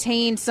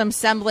maintain some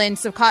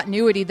semblance of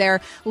continuity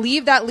there.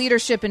 Leave that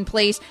leadership in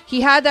place. He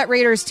had that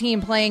Raiders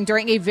team playing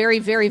during a very,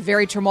 very,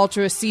 very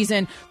tumultuous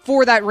season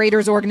for that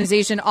Raiders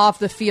organization off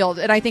the field.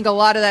 And I think a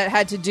lot of that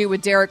had to do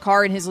with Derek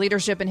Carr and his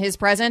leadership and his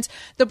presence.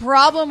 The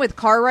problem with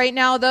Carr right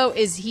now, though,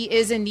 is he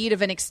is in need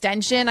of an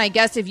extension. I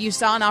guess if you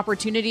saw an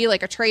opportunity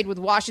like a trade with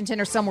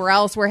Washington or somewhere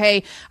else where,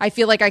 hey, I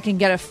feel like I can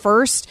get a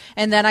first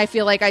and then I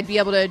feel like I'd be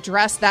able to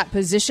address that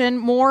position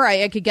more,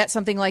 I could get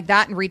something like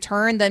that in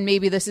return, then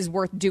maybe this is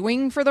worth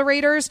doing for the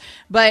Raiders.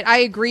 But I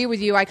agree with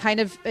you. I kind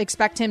of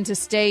expect him to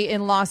stay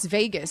in Las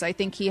Vegas. I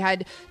think he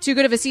had too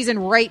good of a season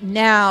right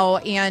now,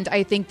 and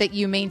I think that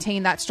you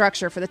maintain that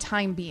structure for the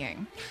time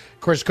being.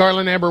 Chris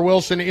Carlin, Amber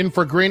Wilson in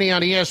for Greeny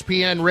on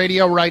ESPN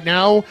Radio right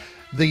now.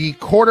 The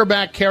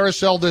quarterback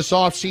carousel this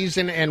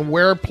offseason and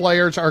where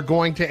players are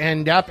going to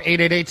end up.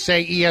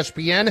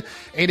 888-SAY-ESPN,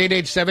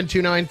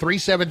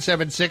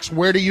 888-729-3776.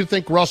 Where do you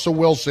think Russell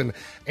Wilson,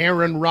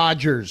 Aaron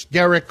Rodgers,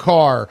 Derek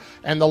Carr,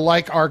 and the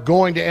like are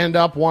going to end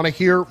up? Want to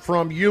hear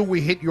from you.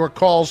 We hit your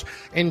calls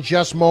in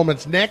just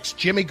moments. Next,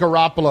 Jimmy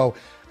Garoppolo.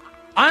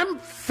 I'm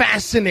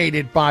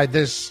fascinated by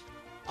this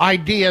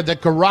idea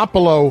that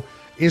Garoppolo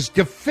is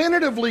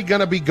definitively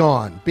going to be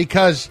gone,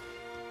 because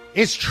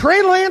is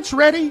Trey Lance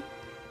ready?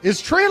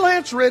 Is Trey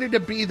Lance ready to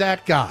be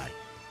that guy?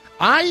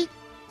 I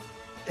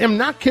am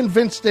not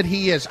convinced that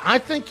he is. I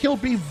think he'll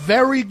be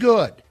very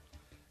good.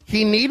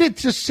 He needed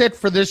to sit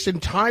for this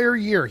entire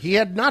year. He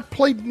had not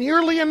played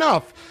nearly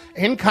enough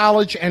in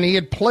college, and he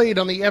had played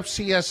on the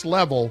FCS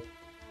level.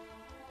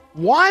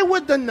 Why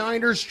would the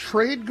Niners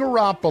trade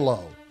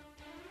Garoppolo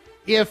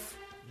if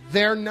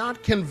they're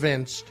not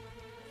convinced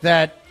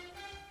that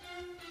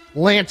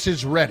Lance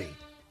is ready?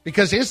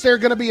 Because is there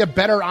going to be a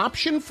better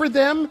option for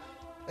them,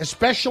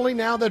 especially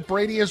now that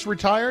Brady is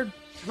retired?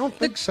 I don't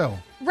think so.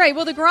 Right.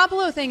 Well, the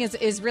Garoppolo thing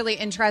is really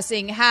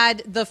interesting.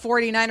 Had the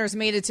 49ers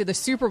made it to the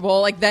Super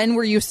Bowl, then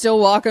were you still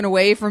walking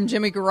away from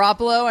Jimmy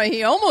Garoppolo?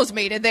 He almost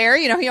made it there.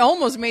 He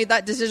almost made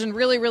that decision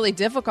really, really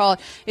difficult.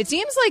 It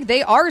seems like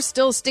they are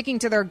still sticking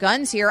to their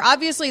guns here.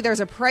 Obviously, there's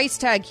a price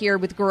tag here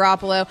with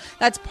Garoppolo.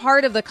 That's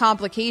part of the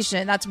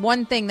complication. That's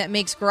one thing that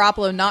makes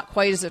Garoppolo not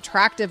quite as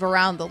attractive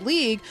around the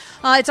league.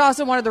 It's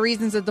also one of the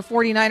reasons that the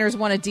 49ers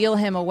want to deal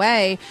him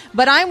away.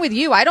 But I'm with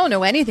you. I don't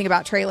know anything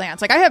about Trey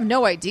Lance. I have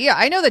no idea.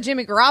 I know that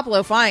Jimmy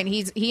Garoppolo, fine,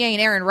 he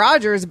ain't Aaron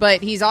Rodgers,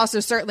 but he's also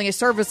certainly a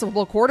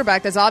serviceable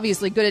quarterback that's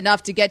obviously good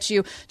enough to get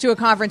you to a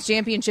conference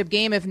championship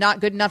game, if not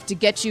good enough to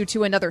get you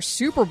to another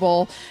Super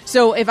Bowl.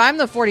 So if I'm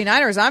the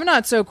 49ers, I'm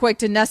not so quick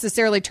to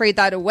necessarily trade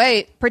that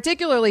away,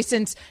 particularly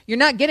since you're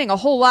not getting a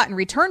whole lot in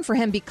return for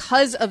him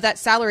because of that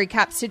salary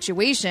cap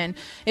situation.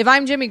 If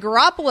I'm Jimmy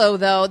Garoppolo,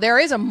 though, there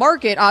is a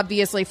market,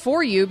 obviously,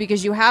 for you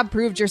because you have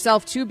proved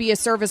yourself to be a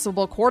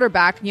serviceable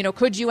quarterback.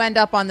 Could you end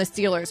up on the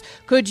Steelers?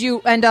 Could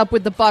you end up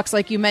with the Bucs,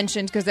 like you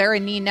mentioned, because they're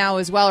in need now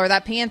as well? Or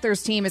that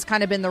Panthers team has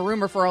kind of been the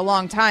rumor for a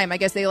long time. I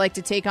guess they like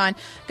to take on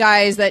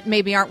guys that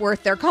maybe aren't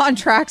worth their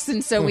contracts,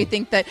 and so we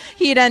think that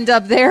he'd end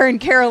up there in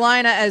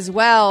Carolina as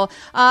well.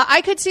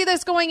 I could see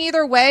this going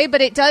either way, but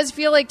it does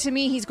feel like to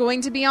me he's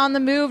going to be on the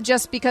move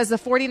just because the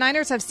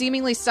 49ers have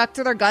seemingly stuck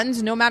to their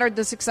guns no matter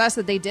the success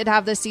that they did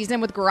have this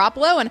season with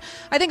Garoppolo, and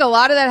I think a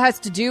lot of that has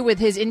to do with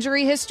his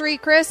injury history,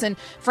 Chris, and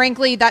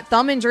frankly that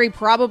thumb injury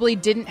probably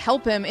didn't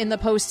help him in the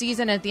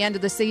postseason at the end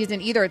of the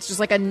season either. It's just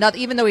like another,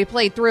 even though he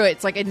played through it,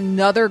 it's like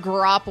another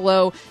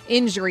Garoppolo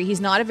injury. He's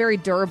not a very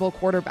durable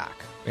quarterback.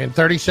 In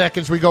 30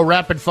 seconds, we go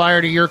rapid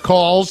fire to your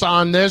calls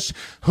on this.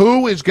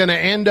 Who is going to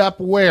end up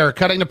where?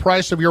 Cutting the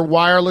price of your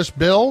wireless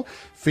bill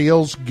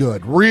feels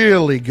good,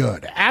 really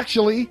good.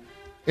 Actually,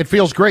 it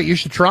feels great. You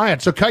should try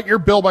it. So cut your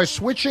bill by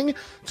switching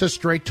to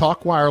Straight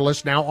Talk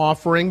Wireless, now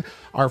offering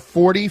our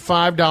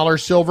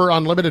 $45 silver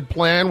unlimited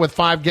plan with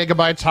 5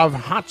 gigabytes of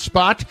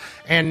hotspot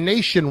and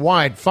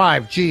nationwide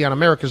 5G on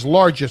America's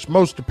largest,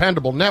 most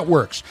dependable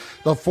networks.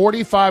 The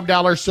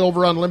 $45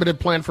 silver unlimited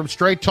plan from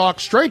Straight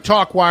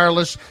Talk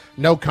Wireless,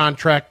 no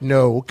contract,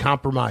 no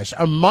compromise.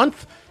 A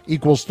month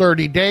equals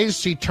 30 days.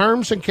 See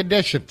terms and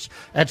conditions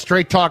at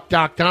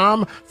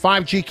straighttalk.com.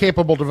 5G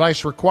capable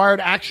device required.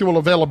 Actual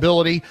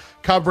availability,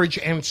 coverage,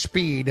 and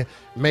speed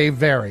may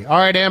vary. All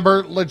right,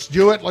 Amber, let's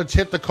do it. Let's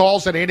hit the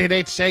calls at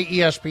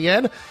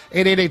 888-SAY-ESPN,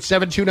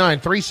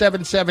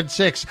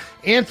 888-729-3776.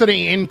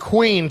 Anthony in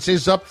Queens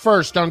is up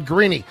first on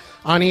Greeny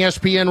on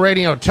ESPN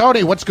Radio.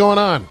 Tony, what's going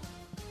on?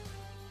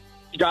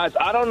 Guys,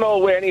 I don't know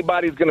where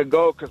anybody's going to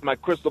go because my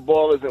crystal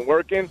ball isn't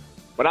working,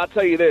 but I'll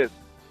tell you this.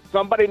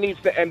 Somebody needs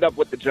to end up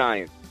with the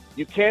Giants.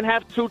 You can't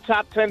have 2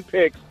 top 10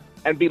 picks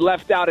and be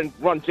left out and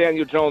run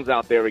Daniel Jones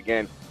out there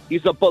again.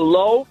 He's a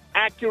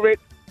below-accurate,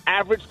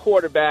 average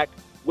quarterback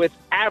with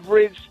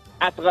average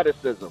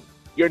athleticism.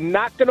 You're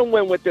not going to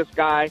win with this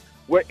guy.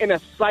 We're in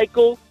a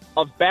cycle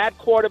of bad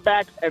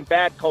quarterbacks and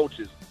bad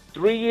coaches.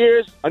 3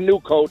 years, a new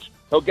coach.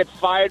 He'll get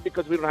fired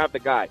because we don't have the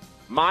guy.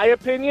 My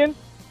opinion,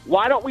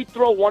 why don't we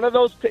throw one of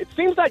those? It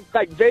seems like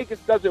Vegas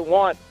doesn't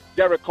want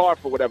Derek Carr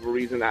for whatever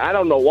reason. I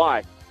don't know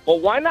why.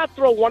 But why not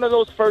throw one of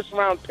those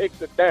first-round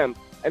picks at them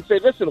and say,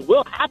 listen,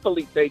 we'll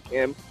happily take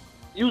him,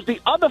 use the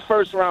other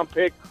first-round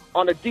pick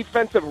on a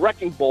defensive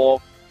wrecking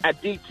ball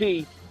at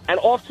DT, and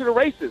off to the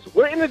races.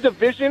 We're in a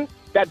division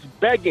that's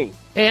begging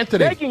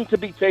to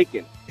be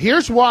taken.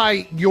 Here's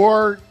why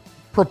your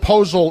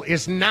proposal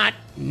is not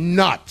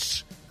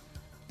nuts.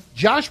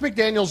 Josh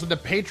McDaniels and the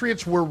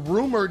Patriots were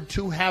rumored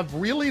to have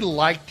really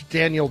liked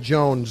Daniel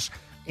Jones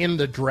in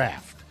the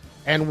draft,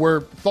 and were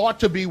thought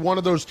to be one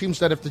of those teams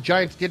that if the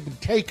Giants didn't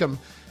take him,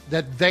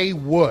 that they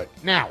would.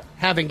 Now,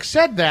 having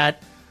said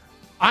that,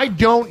 I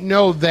don't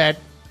know that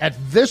at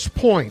this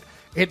point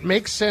it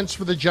makes sense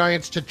for the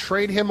Giants to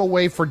trade him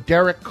away for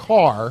Derek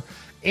Carr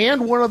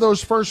and one of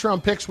those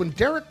first-round picks when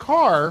Derek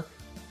Carr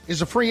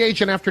is a free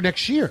agent after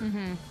next year.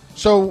 Mm-hmm.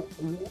 So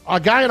a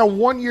guy on a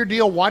 1-year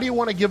deal, why do you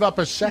want to give up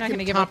a second top 10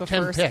 pick? You're not going to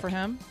give up a first for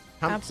him?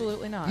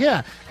 Absolutely not.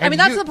 Yeah. I mean,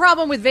 that's the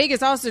problem with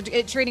Vegas also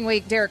trading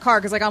away Derek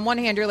Carr, because on one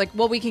hand, you're like,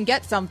 well, we can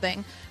get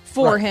something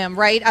for him,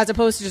 right? As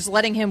opposed to just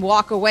letting him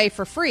walk away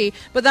for free.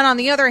 But then on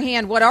the other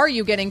hand, what are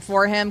you getting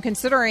for him,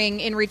 considering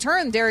in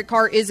return Derek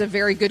Carr is a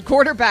very good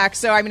quarterback?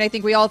 So, I mean, I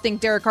think we all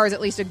think Derek Carr is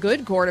at least a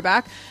good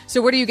quarterback.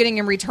 So what are you getting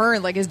in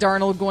return? Like, is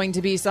Darnold going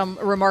to be some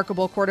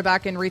remarkable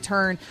quarterback in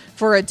return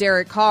for a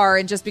Derek Carr?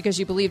 And just because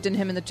you believed in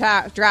him in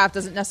the draft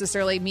doesn't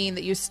necessarily mean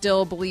that you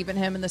still believe in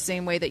him in the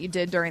same way that you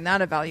did during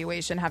that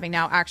evaluation, having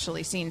now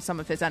actually seen some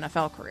of his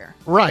NFL career.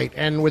 Right.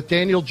 And with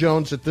Daniel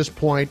Jones at this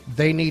point,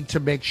 they need to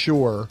make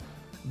sure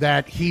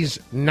that he's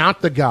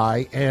not the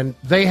guy, and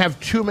they have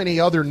too many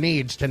other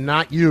needs to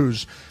not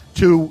use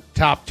 2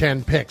 top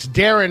 10 picks.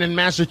 Darren in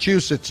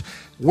Massachusetts,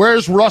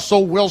 where's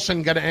Russell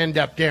Wilson going to end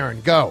up?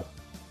 Darren, go.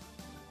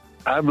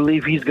 I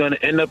believe he's going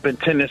to end up in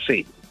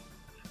Tennessee.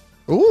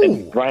 Ooh.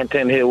 And Ryan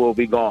Tannehill will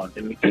be gone.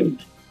 Because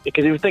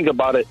if you think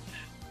about it,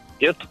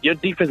 your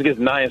defense gets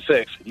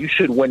 9-6. You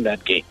should win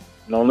that game.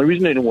 And the only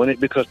reason they didn't win it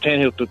because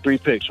Tannehill threw 3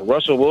 picks.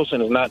 Russell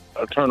Wilson is not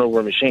a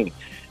turnover machine.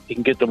 He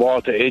can get the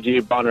ball to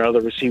A.J. Brown and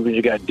other receivers.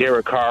 You got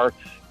Derek Carr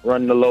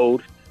running the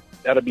load.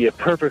 That'll be a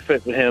perfect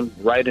fit for him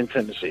right in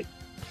Tennessee.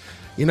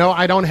 You know,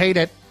 I don't hate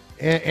it,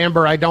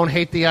 Amber. I don't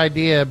hate the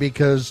idea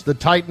because the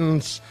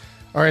Titans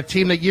are a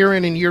team that year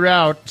in and year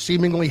out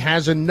seemingly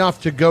has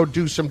enough to go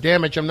do some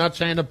damage. I'm not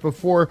saying that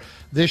before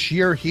this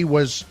year he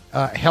was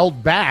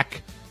held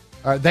back.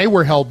 They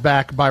were held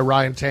back by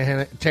Ryan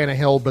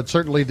Tannehill, but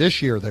certainly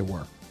this year they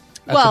were.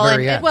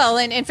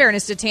 And in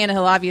fairness to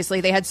Tannehill,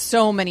 obviously they had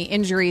so many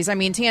injuries. I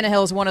mean,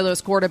 Tannehill is one of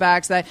those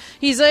quarterbacks that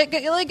he's like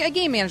a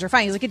game manager.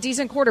 Fine, he's like a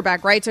decent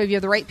quarterback, right? So if you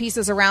have the right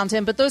pieces around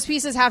him, but those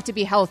pieces have to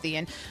be healthy.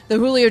 And the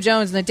Julio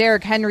Jones and the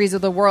Derrick Henrys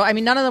of the world, I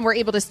mean, none of them were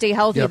able to stay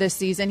healthy this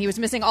season. He was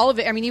missing all of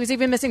it. I mean, he was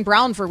even missing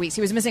Brown for weeks.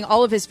 He was missing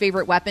all of his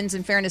favorite weapons.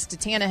 In fairness to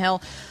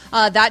Tannehill,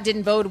 that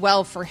didn't bode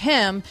well for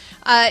him.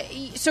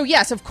 So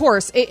yes, of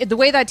course, the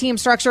way that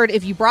team's structured,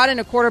 if you brought in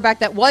a quarterback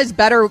that was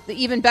better,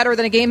 even better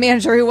than a game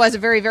manager who was a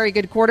very, very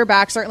good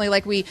quarterback, certainly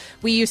like we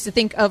used to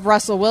think of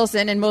Russell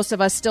Wilson, and most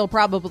of us still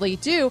probably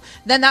do,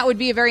 then that would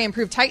be a very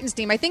improved Titans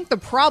team. I think the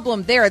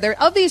problem there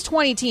of these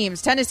 20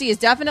 teams, Tennessee is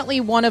definitely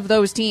one of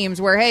those teams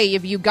where, hey,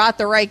 if you got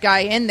the right guy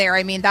in there,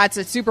 I mean, that's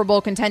a Super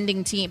Bowl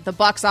contending team. The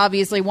Bucs,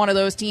 obviously, one of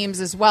those teams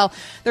as well.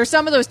 There's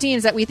some of those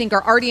teams that we think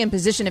are already in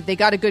position. If they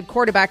got a good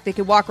quarterback, they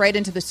could walk right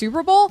into the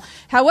Super Bowl.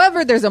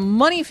 However, there's a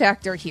money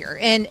factor here.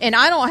 And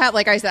I don't have,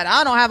 like I said,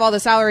 I don't have all the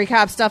salary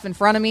cap stuff in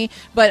front of me,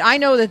 but I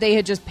know that they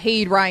had just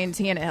paid Ryan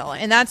Tannehill.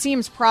 And that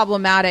seems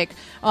problematic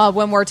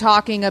when we're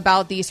talking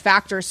about these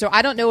factors. So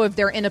I don't know if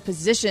they're in a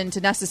position to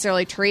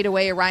necessarily trade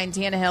away a Ryan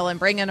Tannehill and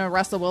bring in a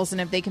Russell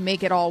Wilson if they can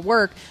make it all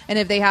work, and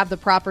if they have the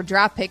proper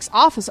draft picks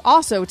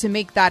also to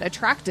make that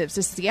attractive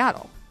to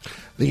Seattle.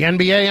 The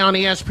NBA on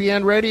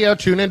ESPN Radio.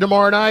 Tune in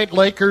tomorrow night.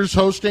 Lakers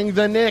hosting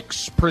the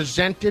Knicks,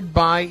 presented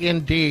by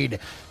Indeed.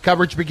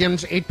 Coverage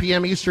begins 8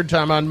 p.m. Eastern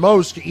Time on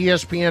most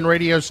ESPN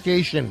radio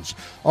stations.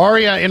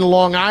 Aria in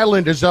Long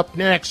Island is up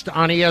next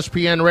on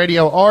ESPN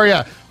Radio.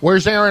 Aria,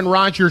 where's Aaron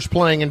Rodgers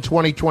playing in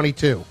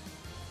 2022?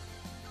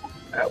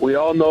 We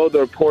all know the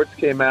reports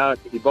came out.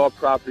 He bought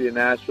property in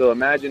Nashville.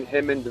 Imagine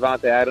him and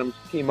Devontae Adams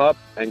team up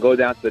and go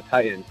down to the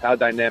Titans. How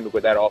dynamic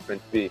would that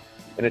offense be?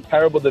 In a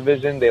terrible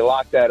division, they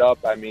locked that up.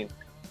 I mean,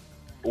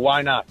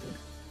 why not?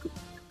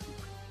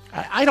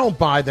 I don't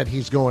buy that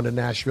he's going to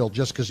Nashville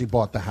just because he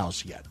bought the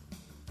house yet.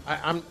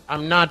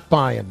 I'm not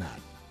buying that.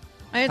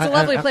 It's a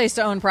lovely place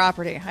to own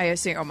property, I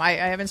assume. I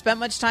haven't spent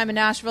much time in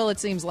Nashville. It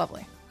seems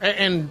lovely.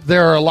 And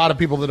there are a lot of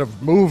people that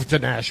have moved to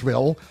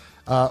Nashville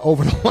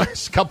over the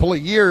last couple of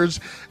years,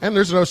 and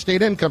there's no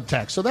state income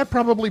tax. So that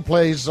probably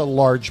plays a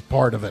large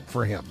part of it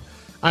for him.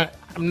 I'm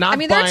not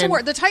buying...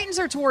 the Titans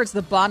are towards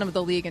the bottom of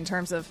the league in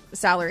terms of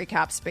salary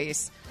cap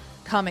space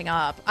coming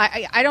up.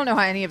 I don't know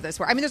how any of this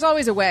works. I mean, there's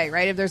always a way,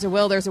 right? If there's a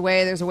will, there's a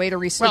way. There's a way to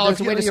to structure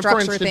for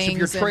instance,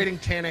 things. If you're trading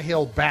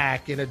Tannehill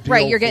back in a deal,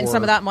 right, you're getting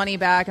some of that money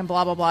back, and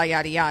blah blah blah,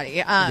 yada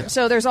yada.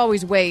 So there's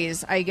always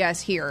ways, I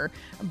guess, here.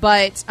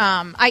 But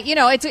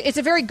it's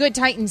a very good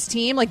Titans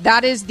team. Like,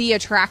 that is the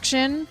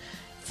attraction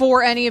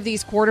for any of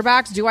these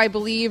quarterbacks. Do I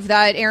believe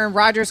that Aaron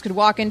Rodgers could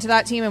walk into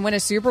that team and win a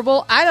Super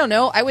Bowl? I don't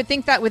know. I would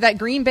think that with that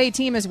Green Bay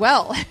team as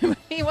well.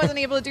 He wasn't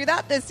able to do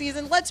that this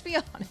season. Let's be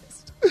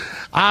honest.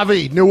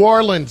 Avi, New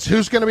Orleans.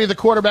 Who's going to be the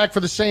quarterback for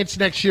the Saints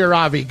next year,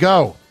 Avi?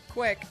 Go.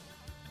 Quick.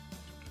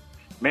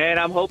 Man,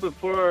 I'm hoping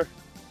for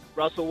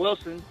Russell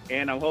Wilson,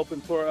 and I'm hoping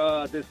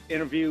for this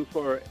interview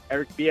for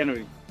Eric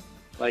Bieniemy.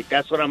 Like,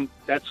 that's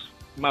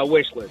my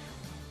wish list.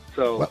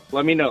 So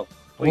let me know.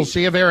 Please. We'll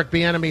see if Eric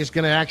Bieniemy is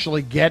going to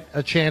actually get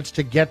a chance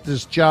to get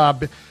this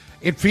job.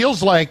 It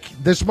feels like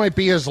this might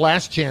be his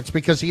last chance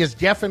because he has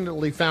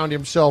definitely found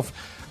himself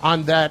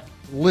on that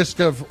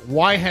list of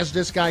why has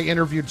this guy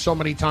interviewed so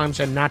many times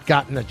and not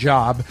gotten a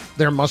job?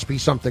 There must be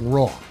something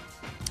wrong.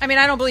 I mean,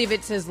 I don't believe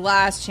it's his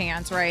last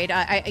chance, right?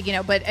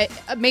 But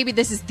maybe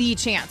this is the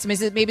chance.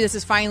 Maybe this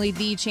is finally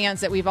the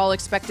chance that we've all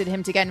expected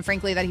him to get, and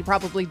frankly, that he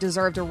probably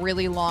deserved a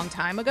really long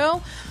time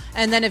ago.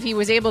 And then if he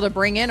was able to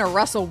bring in a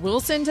Russell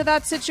Wilson to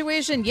that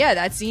situation,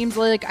 that seems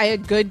like a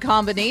good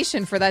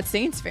combination for that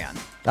Saints fan.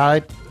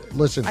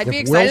 Listen, I'd be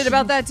excited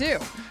about that too.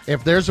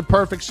 If there's a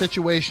perfect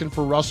situation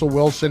for Russell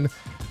Wilson,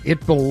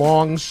 it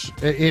belongs,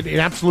 it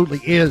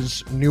absolutely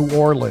is New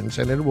Orleans,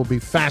 and it will be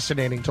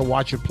fascinating to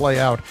watch it play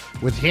out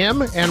with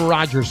him and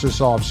Rodgers this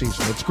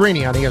offseason. It's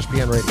Greeny on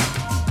ESPN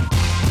Radio.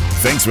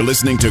 Thanks for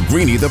listening to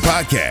Greeny the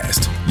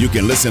podcast. You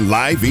can listen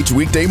live each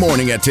weekday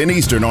morning at 10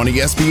 Eastern on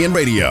ESPN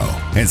Radio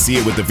and see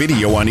it with the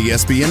video on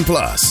ESPN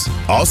Plus.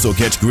 Also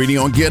catch Greeny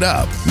on Get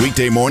Up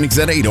weekday mornings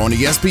at 8 on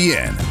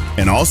ESPN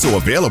and also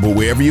available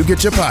wherever you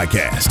get your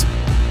podcast.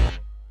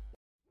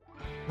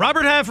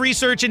 Robert Half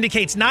research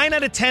indicates 9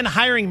 out of 10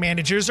 hiring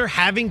managers are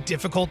having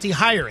difficulty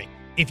hiring.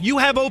 If you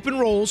have open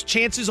roles,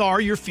 chances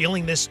are you're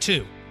feeling this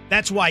too.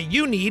 That's why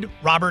you need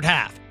Robert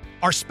Half.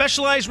 Our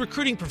specialized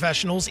recruiting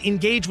professionals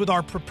engage with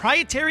our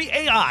proprietary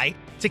AI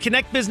to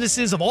connect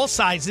businesses of all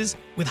sizes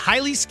with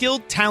highly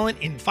skilled talent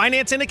in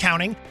finance and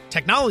accounting,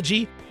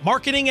 technology,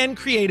 marketing and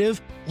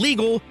creative,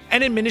 legal,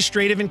 and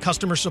administrative and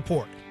customer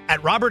support.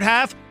 At Robert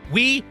Half,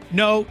 we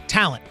know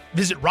talent.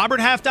 Visit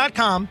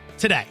roberthalf.com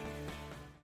today.